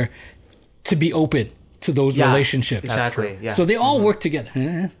foundation there to be open to those relationships. Exactly. Yeah. So they all work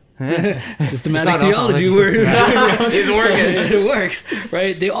together. Systematic theology it works,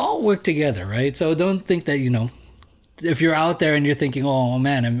 right? They all work together, right? So don't think that if you're out there and you're thinking, oh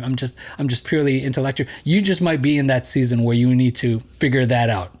man, I'm just purely intellectual, you just might be in that season where you need to figure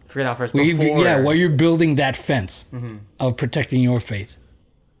that out. Figure it out first. While you're building that fence of protecting your faith,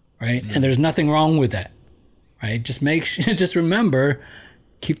 right? And there's nothing wrong with that, right? Just remember,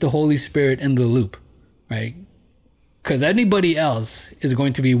 keep the Holy Spirit in the loop, right? Because anybody else is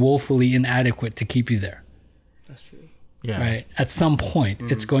going to be woefully inadequate to keep you there. That's true. Yeah. Right? At some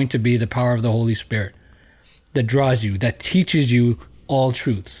point, it's going to be the power of the Holy Spirit that draws you, that teaches you all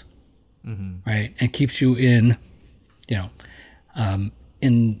truths, right? And keeps you in, in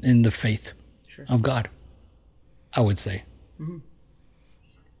the faith of God, I would say.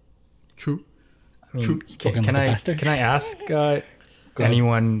 True. I mean, Spoken can like a I pastor. can I ask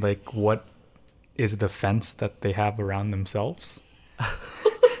anyone like what is the fence that they have around themselves?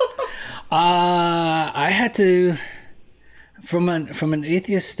 I had to, from an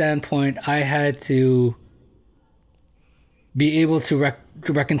atheist standpoint, I had to be able to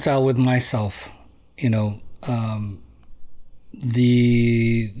reconcile with myself,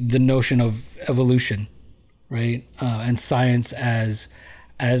 the notion of evolution, right, and science as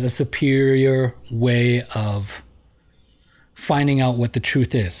a superior way of finding out what the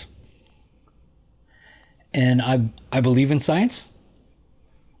truth is, And I believe in science.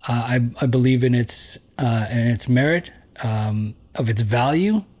 I believe in its merit, of its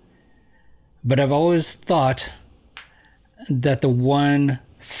value. But I've always thought that the one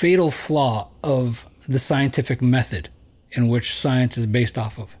fatal flaw of the scientific method in which science is based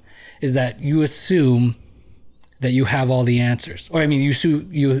off of is that you assume that you have all the answers. Or, I mean,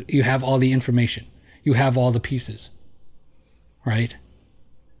 you have all the information. You have all the pieces, right?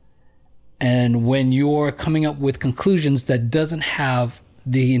 And when you're coming up with conclusions that doesn't have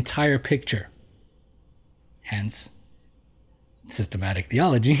the entire picture, hence systematic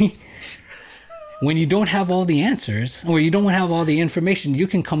theology, when you don't have all the answers or you don't have all the information, you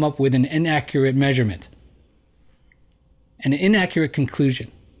can come up with an inaccurate measurement, an inaccurate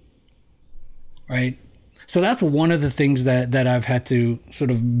conclusion, right? So that's one of the things that I've had to sort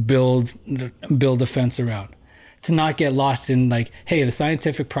of build a fence around, to not get lost in like, hey, the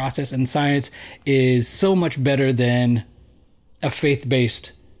scientific process and science is so much better than a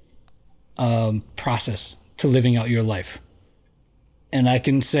faith-based process to living out your life. And I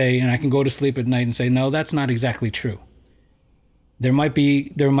can go to sleep at night and say, no, that's not exactly true. There might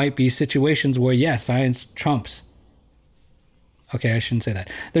be situations where, yes, science trumps. Okay, I shouldn't say that.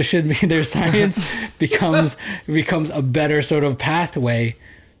 Their science becomes a better sort of pathway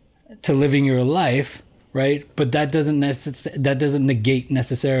to living your life, right? But that doesn't negate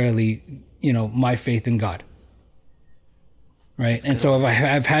necessarily, my faith in God. Right. And so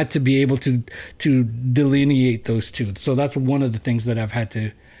I've had to be able to delineate those two. So that's one of the things that I've had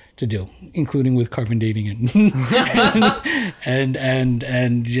to do, including with carbon dating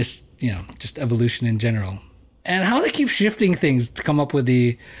and just evolution in general. And how they keep shifting things to come up with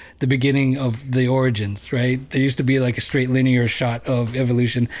the beginning of the origins, right? There used to be like a straight linear shot of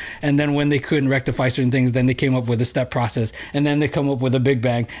evolution. And then when they couldn't rectify certain things, then they came up with a step process. And then they come up with a Big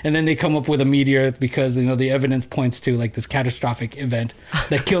Bang. And then they come up with a meteor because, the evidence points to like this catastrophic event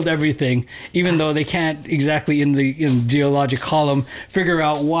that killed everything, even though they can't exactly in the geologic column figure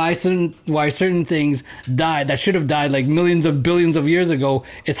out why certain things died that should have died like millions of billions of years ago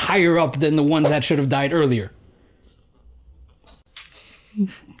is higher up than the ones that should have died earlier.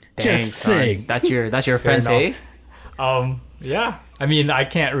 Dang, Just saying. that's your fence, eh? Yeah. I mean, I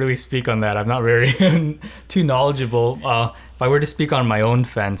can't really speak on that. I'm not very too knowledgeable. If I were to speak on my own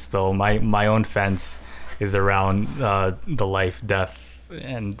fence, though, my own fence is around the life, death,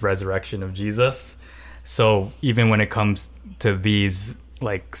 and resurrection of Jesus. So even when it comes to these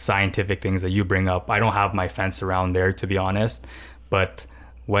like scientific things that you bring up, I don't have my fence around there, to be honest. But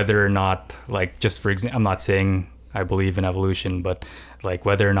whether or not, like, just for example, I'm not saying I believe in evolution, but like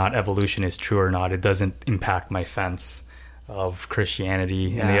whether or not evolution is true or not, it doesn't impact my fence of Christianity.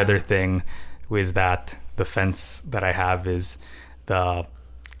 Yeah. And the other thing is that the fence that I have is the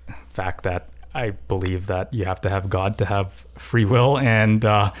fact that I believe that you have to have God to have free will and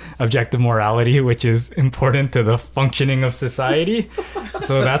objective morality, which is important to the functioning of society.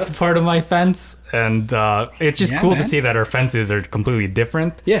 So that's part of my fence. And it's just cool to see that our fences are completely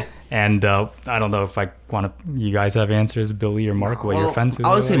different. Yeah. And I don't know if I want to, you guys have answers, Billy or Mark, what your fence is?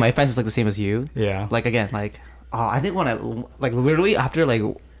 I would say my fence is like the same as you. Yeah. Like, again, like, I think when I, like, literally after, like,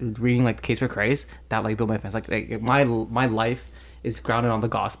 reading, like, Case for Christ, that, like, built my fence. Like my life is grounded on the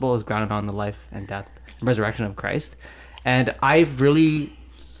gospel, is grounded on the life and death and resurrection of Christ. And I really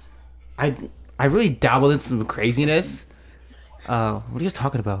dabbled in some craziness. What are you guys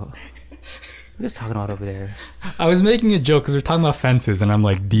talking about? What are you guys talking about over there? I was making a joke because we're talking about fences, and I'm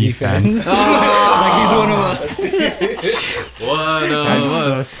like, defense. Like he's one of us. One of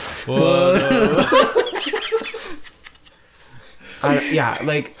us. Yeah,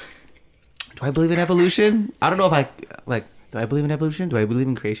 like, do I believe in evolution? I don't know if I, like, do I believe in evolution? Do I believe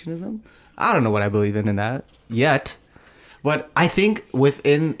in creationism? I don't know what I believe in that yet. But I think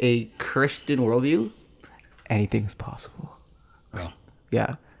within a Christian worldview, anything is possible. Well,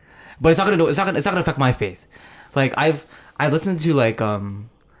 yeah, but it's not gonna affect my faith. Like I listened to like my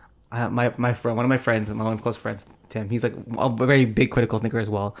friend, one of my friends, one close friends, Tim. He's like a very big critical thinker as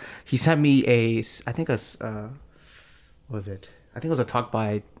well. He sent me what was it? I think it was a talk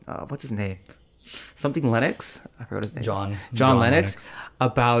by what's his name? Something Lennox. I forgot his name. John Lennox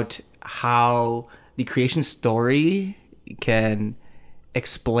about how the creation story can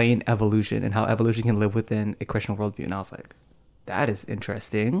explain evolution and how evolution can live within a Christian worldview. And I was like, that is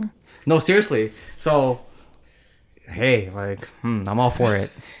interesting. No, seriously. So, hey, like, I'm all for it.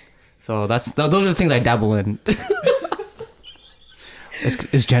 So those are the things I dabble in.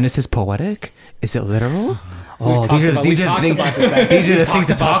 Is Genesis poetic? Is it literal? Oh, We've these are talked the about this, man. these are the We've things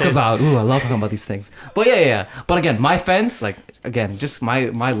to talked about talk this. about. Ooh, I love talking about these things. But yeah. But again, my fence, like again, just my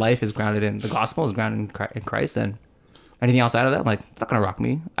life is grounded in the gospel, is grounded in Christ, and anything outside of that, like it's not gonna rock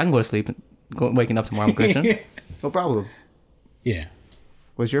me. I can go to sleep and waking up tomorrow I'm a Christian. No problem. Yeah.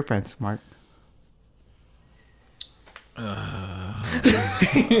 What's your fence, Mark?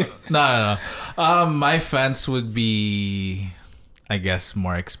 No. My fence would be, I guess,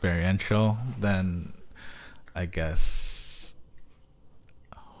 more experiential than, I guess,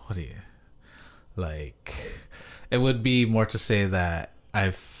 what do you, like, it would be more to say that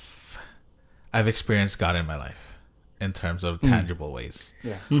I've experienced God in my life in terms of tangible ways.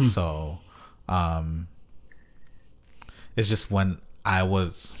 Yeah. So, it's just when I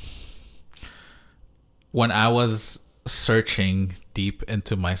was searching deep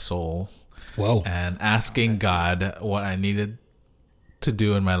into my soul Whoa. and asking God what I needed to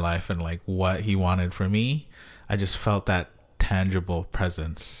do in my life and like what he wanted for me, I just felt that tangible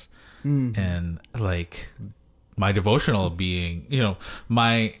presence. And like my devotional being,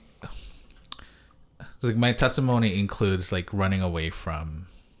 my testimony includes like running away from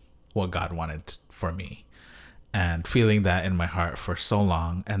what God wanted for me and feeling that in my heart for so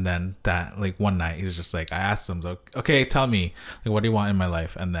long. And then that like one night he's just like, I asked him, like, okay, tell me, like, what do you want in my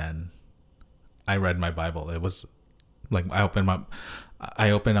life? And then I read my Bible. It was like, I opened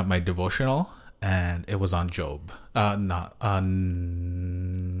up my devotional and it was on Job. Not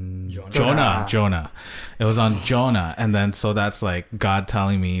on Jonah. It was on Jonah. And then, so that's like God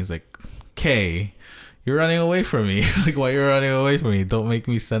telling me, he's like, okay, you're running away from me. Like, why you're running away from me? Don't make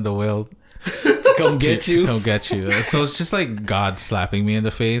me send a whale Come get you. come get you. So it's just like God slapping me in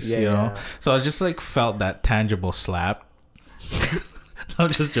the face, you know? So I just like felt that tangible slap. I'm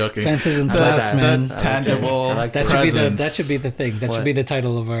just joking. Fences and slaps, man. That tangible like That presence. should be the thing. That should be the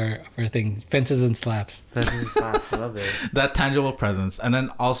title of our thing. Fences and slaps. I love it. That tangible presence. And then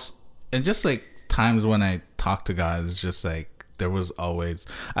also, and just like times when I talk to God, it's just like there was always,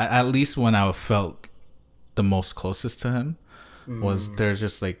 at least when I felt the most closest to him, was there's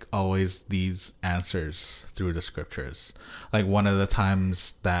just like always these answers through the scriptures. Like one of the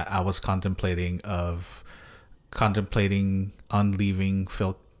times that I was contemplating on leaving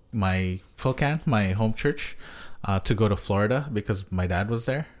my home church, to go to Florida because my dad was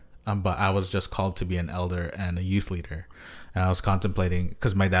there. But I was just called to be an elder and a youth leader. And I was contemplating,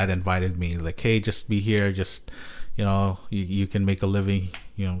 because my dad invited me, like, hey, just be here. Just, you can make a living,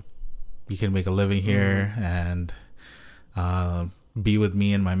 you can make a living here and be with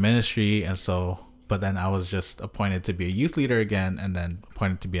me in my ministry. And so, but then I was just appointed to be a youth leader again, and then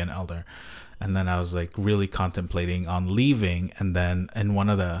appointed to be an elder. And then I was like really contemplating on leaving. And then in one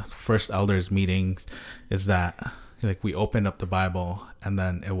of the first elders meetings is that like we opened up the Bible, and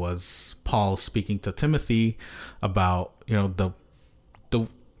then it was Paul speaking to Timothy about, the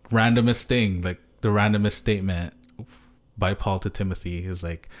randomest thing, like the randomest statement by Paul to Timothy is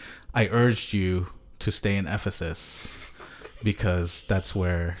like, I urged you to stay in Ephesus because that's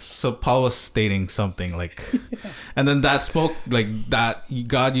where, so Paul was stating something like, and then that spoke like that,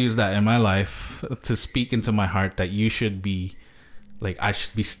 God used that in my life to speak into my heart that you should be like, I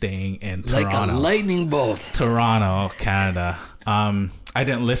should be staying in Toronto. Like a lightning bolt. Toronto, Canada. I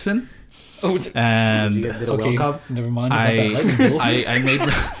didn't listen. Oh, And okay. Never mind. About that I lightning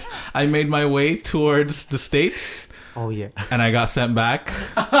bolt. I made my way towards the States, Oh yeah. and I got sent back,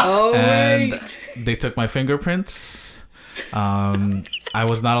 Oh, and wait. they took my fingerprints. I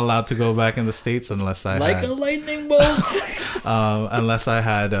was not allowed to go back in the States unless I Like had, a lightning bolt. unless I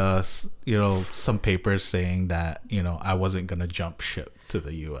had some papers saying that I wasn't gonna jump ship to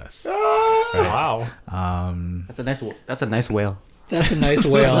the U.S. Wow. That's a nice whale. That's a nice whale. That's a nice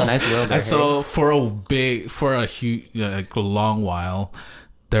whale there. And so for a huge, like a long while,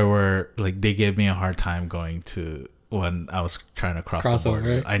 there were like they gave me a hard time going to when I was trying to cross the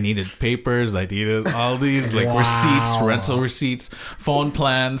border. over. I needed papers. I needed all these like receipts, rental receipts, phone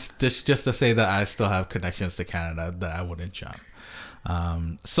plans, just to say that I still have connections to Canada, that I wouldn't jump.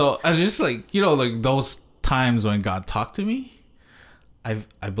 So I was just like like those times when God talked to me,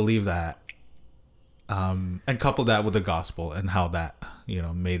 I believe that. And couple that with the gospel and how that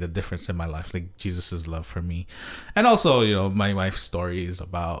made a difference in my life, like Jesus's love for me, and also my wife's stories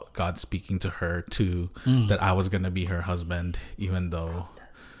about God speaking to her too, that I was gonna be her husband, even though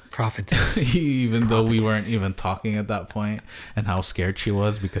Prophetess. though we weren't even talking at that point, and how scared she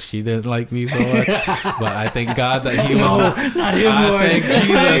was because she didn't like me so much. But I thank God that he was. Not anymore.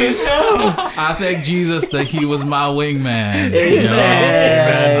 I thank Jesus that he was my wingman.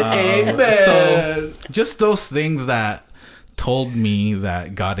 Amen. So just those things that told me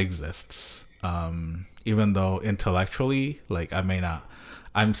that God exists. Even though intellectually, like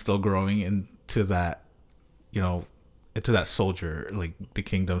I'm still growing into that, into that soldier, like the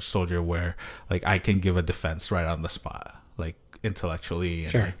kingdom soldier, where like I can give a defense right on the spot, like intellectually,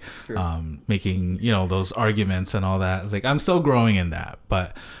 and making those arguments and all that. It's like I'm still growing in that,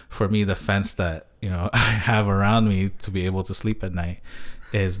 but for me, the fence that I have around me to be able to sleep at night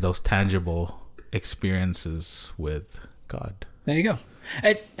is those tangible experiences with God. There you go.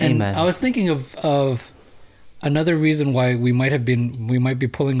 And I was thinking of another reason why we might be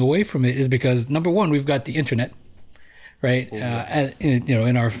pulling away from it is because, number one, we've got the internet, right?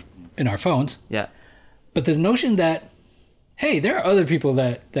 In our phones. Yeah. But the notion that, hey, there are other people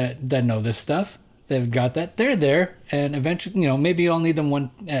that know this stuff. They've got that. They're there, and eventually, maybe you'll need them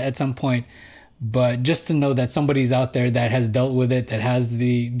one at some point. But just to know that somebody's out there that has dealt with it, that has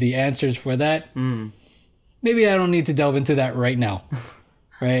the answers for that, maybe I don't need to delve into that right now,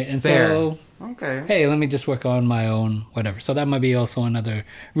 right? And so, okay, hey, let me just work on my own whatever. So that might be also another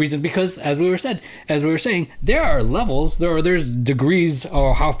reason, because as we were saying, there are levels, there's degrees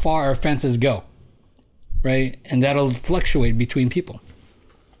or how far our fences go, right? And that'll fluctuate between people.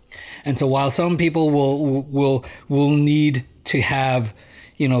 And so while some people will need to have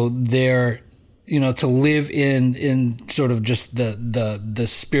their to live in sort of just the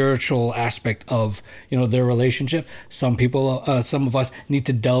spiritual aspect of their relationship, some of us need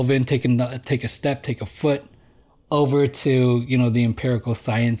to delve in, take a foot over to the empirical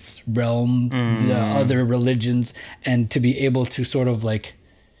science realm, the other religions, and to be able to sort of like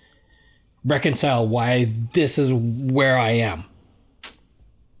reconcile why this is where I am,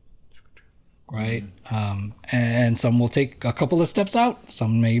 right? And some will take a couple of steps out.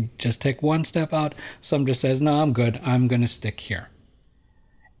 Some may just take one step out. Some just says, no, I'm good. I'm going to stick here.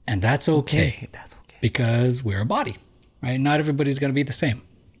 And that's okay. That's okay. Because we're a body, right? Not everybody's going to be the same.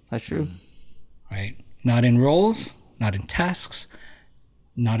 That's true. Right? Not in roles, not in tasks,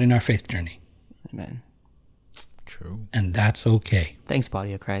 not in our faith journey. Amen. True. And that's okay. Thanks,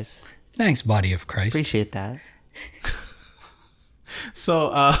 body of Christ. Thanks, body of Christ. Appreciate that. So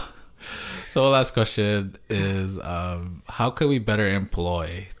last question is, how can we better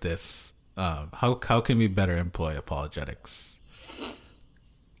employ this? How can we better employ apologetics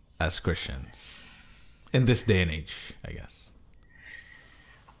as Christians in this day and age, I guess?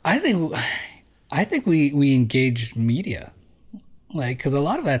 I think we engage media, like, because a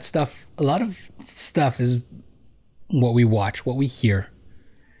lot of stuff is what we watch, what we hear,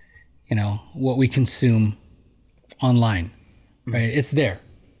 what we consume online, right? It's there.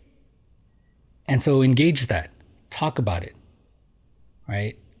 And so engage that, talk about it,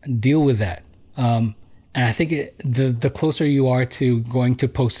 right? Deal with that. And I think the closer you are to going to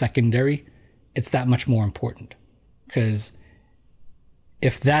post-secondary, it's that much more important. Because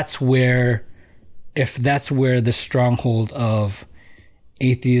if that's where the stronghold of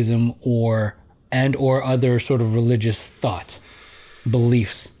atheism or other sort of religious thought,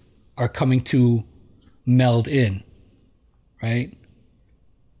 beliefs are coming to meld in, right?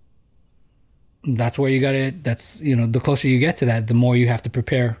 That's where the closer you get to that, the more you have to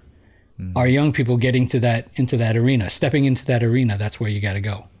prepare our young people getting into that arena, stepping into that arena. That's where you got to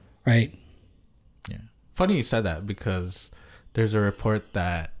go, right? Yeah. Funny you said that, because there's a report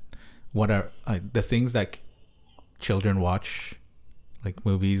that the things that children watch, like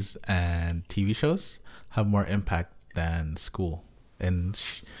movies and TV shows, have more impact than school and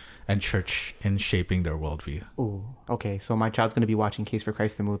church in shaping their worldview. Ooh, okay. So my child's gonna be watching Case for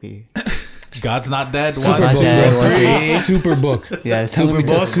Christ the movie. God's Not Dead. Superbook. Yeah,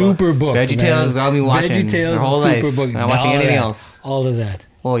 Superbook. VeggieTales. I'll be watching their whole life. I'm not watching anything else. All of that.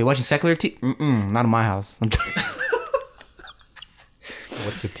 Oh, you watching secular TV? Not in my house.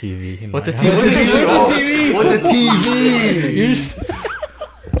 What's a TV? What's a TV? What's a TV?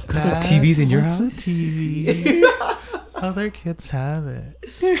 Guys have TVs in your house? What's a TV? Other kids have it.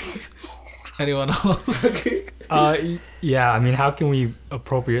 Anyone else? Yeah, I mean, how can we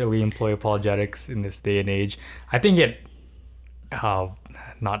appropriately employ apologetics in this day and age? I think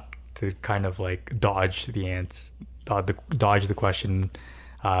not to kind of like dodge the question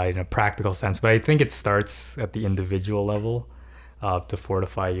in a practical sense, but I think it starts at the individual level to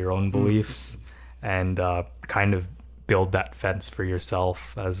fortify your own beliefs and kind of build that fence for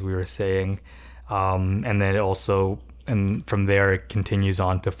yourself, as we were saying, and then and from there it continues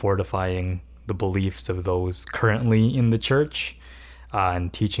on to fortifying the beliefs of those currently in the church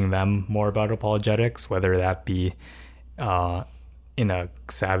and teaching them more about apologetics, whether that be in a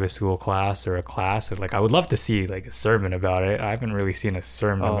Sabbath school class or a class. Or like, I would love to see like a sermon about it. I haven't really seen a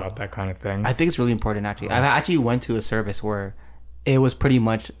sermon about that kind of thing. I think it's really important, actually. I actually went to a service where it was pretty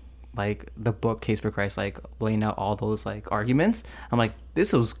much like the book Case for Christ, like laying out all those like arguments. I'm like,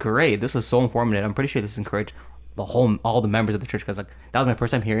 this was great. This was so informative. I'm pretty sure this encouraged all the members of the church, because like that was my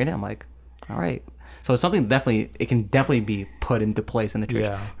first time hearing it. I'm like, all right. So it's something it can definitely be put into place in the church.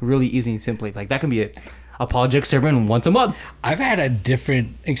 Yeah. Really easy and simply. Like that can be a apologetic sermon once a month. I've had a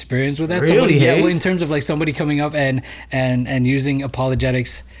different experience with that. Really, Somebody, hey? well, in terms of like somebody coming up and using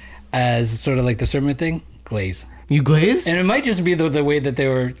apologetics as sort of like the sermon thing, glaze. You glazed? And it might just be the way that they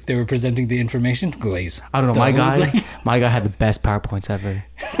were presenting the information, glaze. I don't know. My guy had the best PowerPoints ever.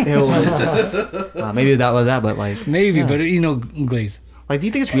 Maybe that was that, but like Maybe, but glaze. Like, do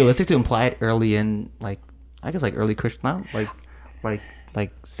you think it's realistic to imply it early in, like, I guess, like, early Christian, not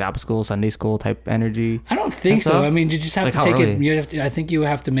like Sabbath school, Sunday school type energy? I don't think so. stuff? I mean, you just have Like, to how take early? it. I think you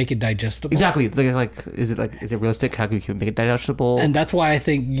have to make it digestible. Exactly. Is it realistic? How can we make it digestible? And that's why I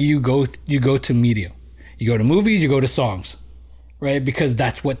think you go to media. You go to movies, you go to songs, right? Because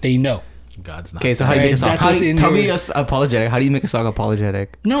that's what they know. God's not. Okay, so how do you make a song? That's what's in Tell your- me us apologetic. How do you make a song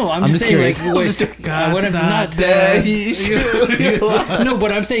apologetic? No, I'm I'm just just saying, curious. like, I'm just curious. God's I'm not dead. You should- No,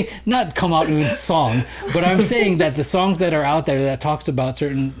 but I'm saying not come out in song, but I'm saying that the songs that are out there that talks about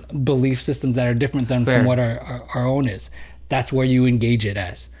certain belief systems that are different than Fair. from what our own is. That's where you engage it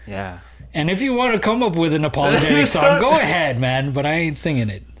as. Yeah. And if you want to come up with an apologetic song, go ahead, man. But I ain't singing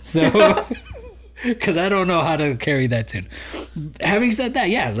it, so because I don't know how to carry that tune. Having said that,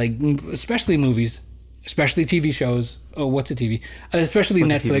 yeah, like especially movies, especially TV shows. Oh, what's a TV? Especially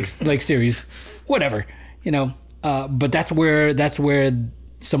What's a Netflix like series, whatever. But that's where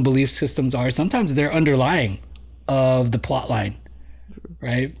some belief systems are. Sometimes they're underlying of the plot line,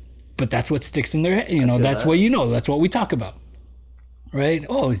 right? But that's what sticks in their head. That's what That's what we talk about. Right?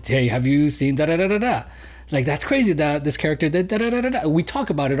 Oh, hey, have you seen da da da da da? Like, that's crazy that this character did da da da da da. We talk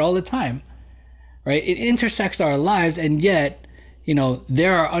about it all the time, right? It intersects our lives, and yet,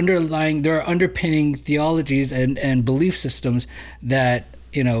 there are underpinning theologies and belief systems that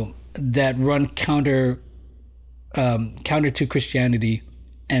that run counter to Christianity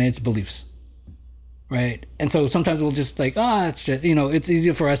and its beliefs, right? And so sometimes we'll just like, it's just it's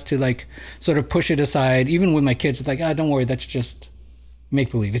easier for us to like sort of push it aside. Even with my kids, it's like, don't worry, that's just make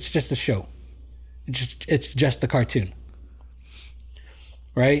believe. It's just a show. It's just a cartoon,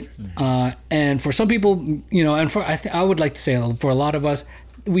 right? And for some people, and I would like to say for a lot of us,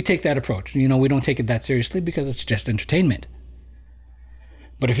 we take that approach. We don't take it that seriously because it's just entertainment.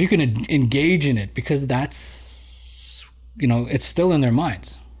 But if you can engage in it, because that's, it's still in their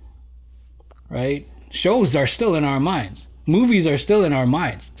minds, right? Shows are still in our minds. Movies are still in our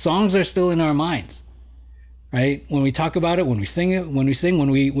minds. Songs are still in our minds. Right? When we talk about it, when we sing it, when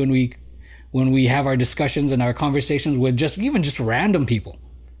we have our discussions and our conversations with just random people,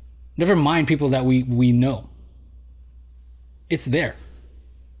 never mind people that we know, it's there.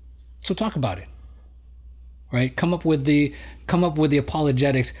 So talk about it. Right? Come up with the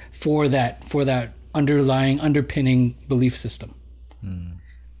apologetics for that underpinning belief system.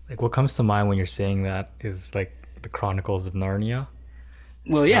 Like, what comes to mind when you're saying that is like the Chronicles of Narnia.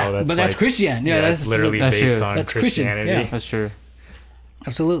 Well, yeah, No, but that's like- Christian. Yeah, that's literally that's based true. on That's Christian, Christianity. yeah. That's true.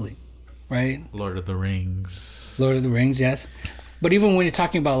 absolutely, right? Lord of the Rings. Lord of the Rings, yes. But even when you're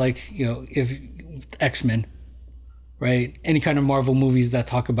talking about like, if X-Men, right? Any kind of Marvel movies that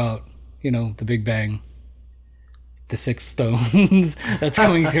talk about, the Big Bang, the Six Stones, that's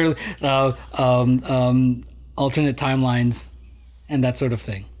coming through, alternate timelines, and that sort of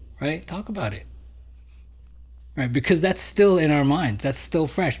thing, right? Talk about it, right? Because that's still in our minds. That's still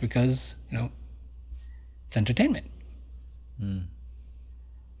fresh because, it's entertainment.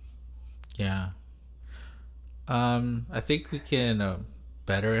 Yeah. I think we can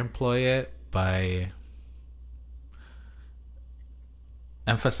better employ it by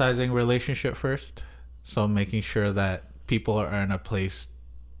emphasizing relationship first. So making sure that people are in a place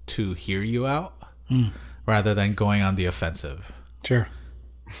to hear you out rather than going on the offensive. Sure.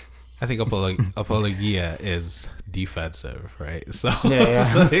 I think apologia is defensive, right? So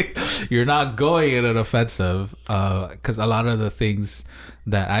Yeah. it's like, you're not going in an offensive, because a lot of the things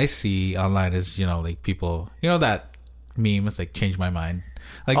that I see online is, like people, that meme, it's like change my mind.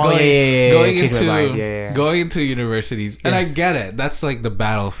 Like Oh, going change my mind. into Yeah. going into universities, and I get it. That's like the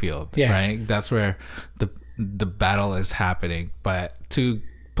battlefield, Yeah. right? That's where the battle is happening. But to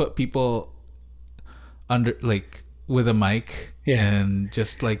put people under like with a mic and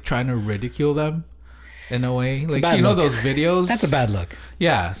just like trying to ridicule them in a way, like bad look. those videos. That's a bad look.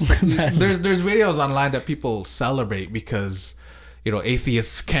 Yeah, so there's videos online that people celebrate because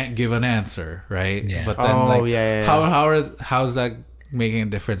atheists can't give an answer, right? Yeah. But then yeah. how's that making a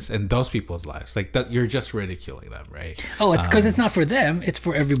difference in those people's lives? Like that, you're just ridiculing them, right? Oh, it's because it's not for them; it's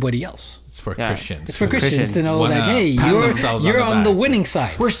for everybody else. It's for Christians. It's for Christians to know wanna that, hey, pat you're themselves you're on the back. winning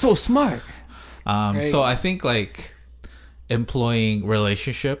side. We're so smart. Right. So I think like employing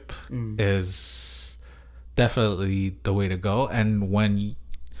relationship is definitely the way to go. And when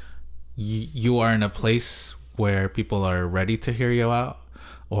you are in a place where people are ready to hear you out,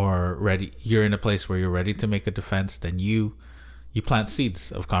 or you're in a place where you're ready to make a defense, then you plant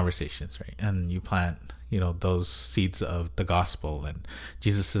seeds of conversations, right? And you plant those seeds of the gospel and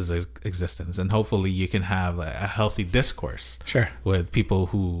Jesus's existence, and hopefully you can have a healthy discourse with people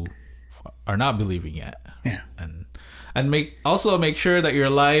who are not believing yet. Yeah. And make sure that your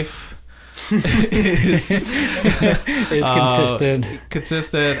life is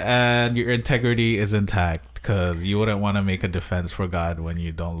consistent and your integrity is intact, because you wouldn't want to make a defense for God when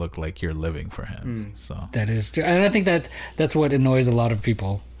you don't look like you're living for Him. So that is true, and I think that's what annoys a lot of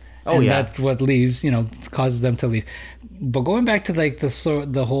people. That's what leaves, causes them to leave. But going back to like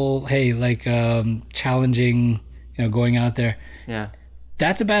the whole challenging, going out there. Yeah.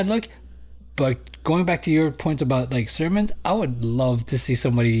 That's a bad look. But going back to your points about like sermons, I would love to see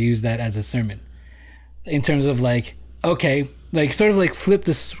somebody use that as a sermon, in terms of like, okay, like sort of like flip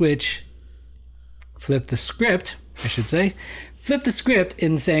the script, I should say, flip the script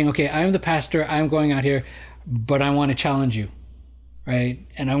in saying, okay, I'm the pastor, I'm going out here, but I want to challenge you, right?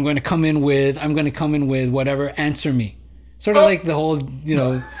 And I'm going to come in with whatever, answer me, sort of like the whole,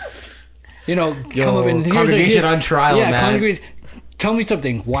 come up and congregation on trial, man. Tell me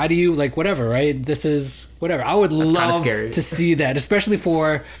something. Why do you like whatever, right? This is whatever. I would love to see that, especially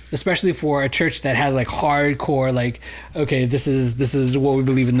for a church that has like hardcore, like, okay, this is what we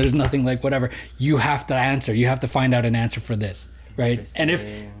believe in. There's nothing like whatever. You have to answer. You have to find out an answer for this, right? And if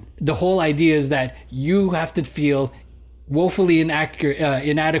the whole idea is that you have to feel woefully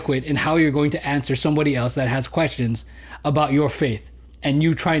inadequate in how you're going to answer somebody else that has questions about your faith, and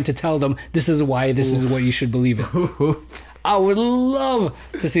you trying to tell them this is why this is what you should believe in. I would love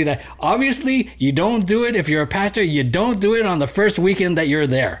to see that. Obviously, you don't do it if you're a pastor. You don't do it on the first weekend that you're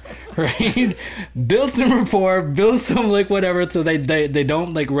there, right? Build some rapport, build some like whatever, so they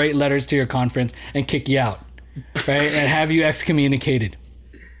don't like write letters to your conference and kick you out, right? And have you excommunicated,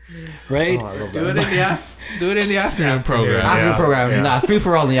 right? Do it in the afternoon program. Afternoon program. Nah, free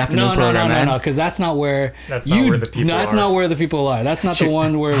for all in the afternoon program, man. No, because that's not where the people are. That's not where the people are. That's not the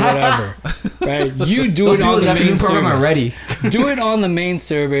one where whatever, right? You do Those it on the main program service. are ready. Do it on the main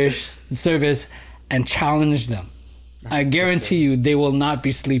service and challenge them. I guarantee you they will not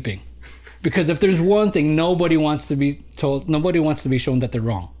be sleeping. Because if there's one thing nobody wants to be shown that they're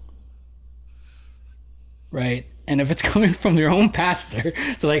wrong. Right? And if it's coming from your own pastor,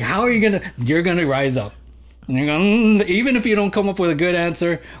 so like how are you're gonna rise up. And you're going, even if you don't come up with a good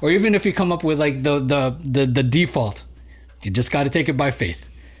answer, or even if you come up with like the default, you just got to take it by faith,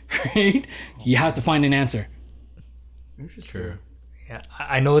 right? You have to find an answer. True. Yeah,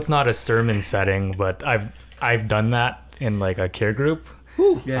 I know it's not a sermon setting, but I've done that in like a care group.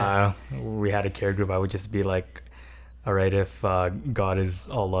 Yeah. We had a care group. I would just be like, all right, if God is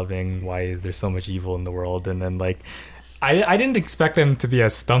all loving, why is there so much evil in the world? And then like, I didn't expect them to be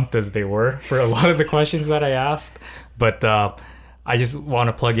as stumped as they were for a lot of the questions that I asked, but I just want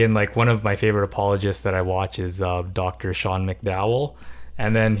to plug in like one of my favorite apologists that I watch is Dr. Sean McDowell,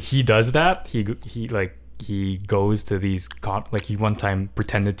 and then he does that. He goes to these like he one time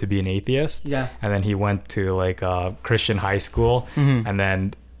pretended to be an atheist, and then he went to like a Christian high school, and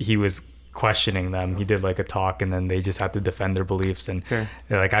then he was questioning them. He did like a talk, and then they just had to defend their beliefs, and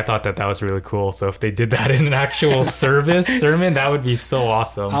like I thought that was really cool. So if they did that in an actual sermon, that would be so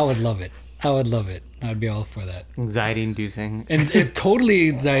awesome. I would love it. I'd be all for that. Anxiety inducing. And it's totally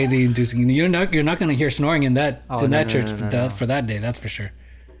anxiety inducing. You're not going to hear snoring in that church for that day. That's for sure.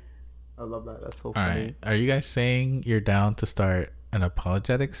 I love that. That's so All funny. right. Are you guys saying you're down to start an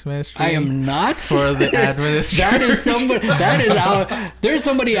apologetics ministry? I am not. For the administration. There's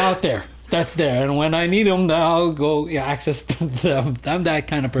somebody out there that's there, and when I need them, I'll go access them. I'm that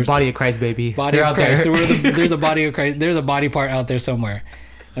kind of person. Body of Christ, baby. They're of Christ. There's a body of Christ. There's a body part out there somewhere,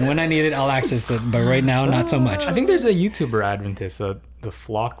 and when I need it, I'll access it. But right now, not so much. I think there's a YouTuber Adventist, the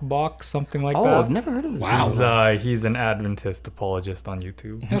Flock Box, something like that. Oh, I've never heard of this. Wow. He's an Adventist apologist on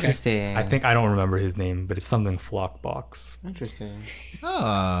YouTube. Interesting. I don't remember his name, but it's something Flock Box. Interesting.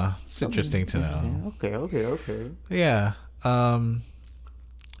 It's interesting to know. Okay. Yeah.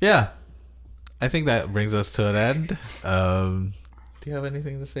 Yeah. I think that brings us to an end. Do you have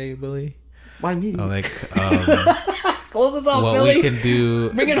anything to say, Billy? Why me? Close us off, what Billy. we can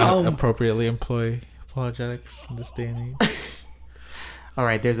do Bring it home. appropriately employ apologetics in this day and age. All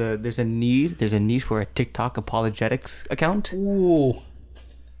right, there's a need for a TikTok apologetics account. Ooh.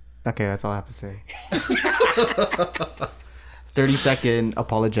 Okay, that's all I have to say. 30-second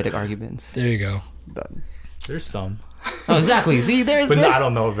apologetic arguments. There you go. Done. There's some. Oh, exactly. See, there's. But I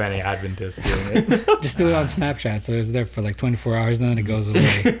don't know of any Adventists doing it. Just do it on Snapchat, so it's there for like 24 hours, and then it goes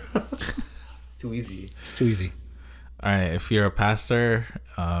away. It's too easy. It's too easy. All right, if you're a pastor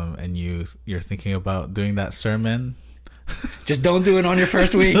and you're thinking about doing that sermon, Just don't do it on your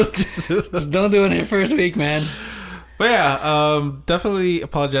first week. Just don't do it on your first week, man. but yeah, definitely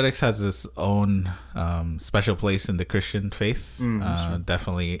apologetics has its own special place in the Christian faith.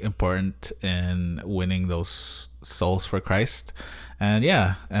 Definitely important in winning those souls for Christ. And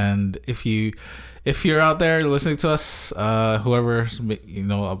yeah, and if you're out there listening to us, whoever's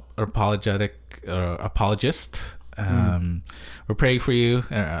an apologetic or apologist, we're praying for you.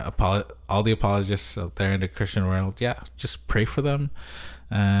 All the apologists out there in the Christian world, yeah, just pray for them,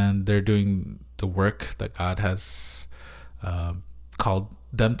 and they're doing the work that God has called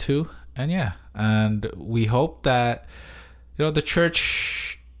them to. And yeah, and we hope that the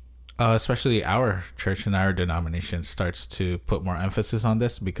church, especially our church and our denomination, starts to put more emphasis on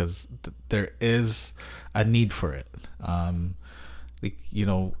this, because there is a need for it.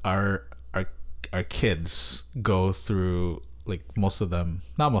 Our kids go through, like, not most of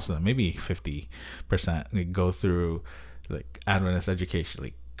them, maybe 50%, they go through like Adventist education,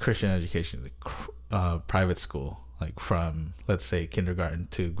 like Christian education, like private school, like from, let's say, kindergarten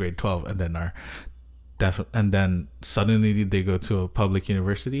to grade 12, and then then suddenly they go to a public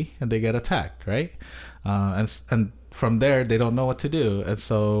university and they get attacked, right? And from there they don't know what to do. And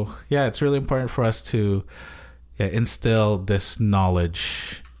so yeah, it's really important for us to instill this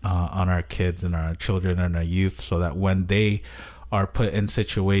knowledge on our kids and our children and our youth, so that when they are put in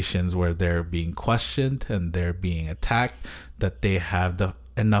situations where they're being questioned and they're being attacked, that they have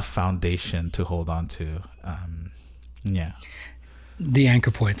enough foundation to hold on to. The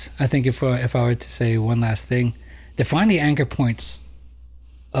anchor points. I think if I were to say one last thing, define the anchor points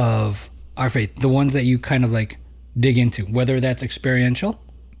of our faith, the ones that you kind of like dig into, whether that's experiential,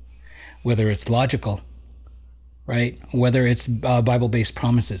 whether it's logical, right? Whether it's Bible-based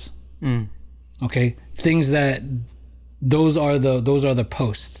promises. Okay, things that those are the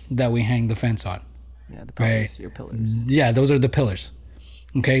posts that we hang the fence on. Yeah, the pillars, right? your pillars. Yeah, those are the pillars.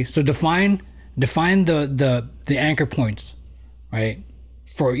 Okay, so define the anchor points, right?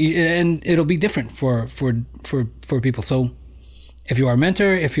 And it'll be different for people. So if you are a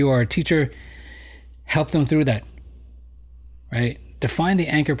mentor, if you are a teacher, help them through that, right? Define the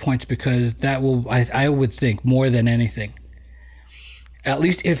anchor points, because that will, I would think, more than anything, at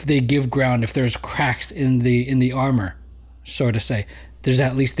least if they give ground, if there's cracks in the armor, so to say, there's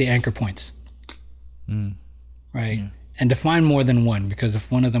at least the anchor points, right? Yeah. And define more than one, because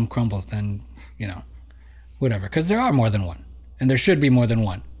if one of them crumbles, then whatever, because there are more than one, and there should be more than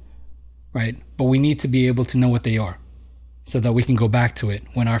one, right? But we need to be able to know what they are, so that we can go back to it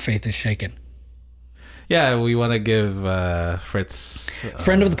when our faith is shaken. Yeah, we want to give Fritz,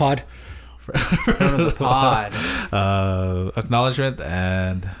 friend of the pod, acknowledgement,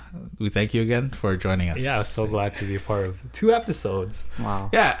 and we thank you again for joining us. Yeah, I was so glad to be a part of 2 episodes. Wow.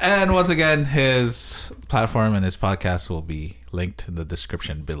 Yeah, and once again, his platform and his podcast will be linked in the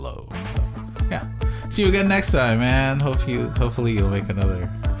description below. So yeah, see you again next time, man. Hopefully you'll make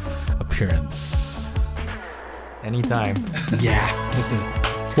another appearance. Anytime. Yeah, listen.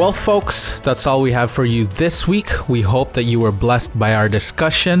 Well, folks, that's all we have for you this week. We hope that you were blessed by our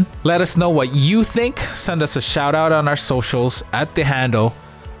discussion. Let us know what you think. Send us a shout out on our socials at the handle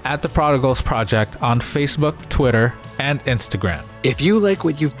 @theprodigals Project on Facebook, Twitter, and Instagram. If you like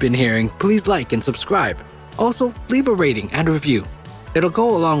what you've been hearing, please like and subscribe. Also, leave a rating and review. It'll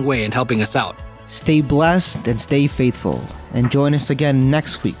go a long way in helping us out. Stay blessed and stay faithful. And join us again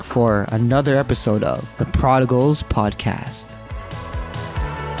next week for another episode of the Prodigals Podcast.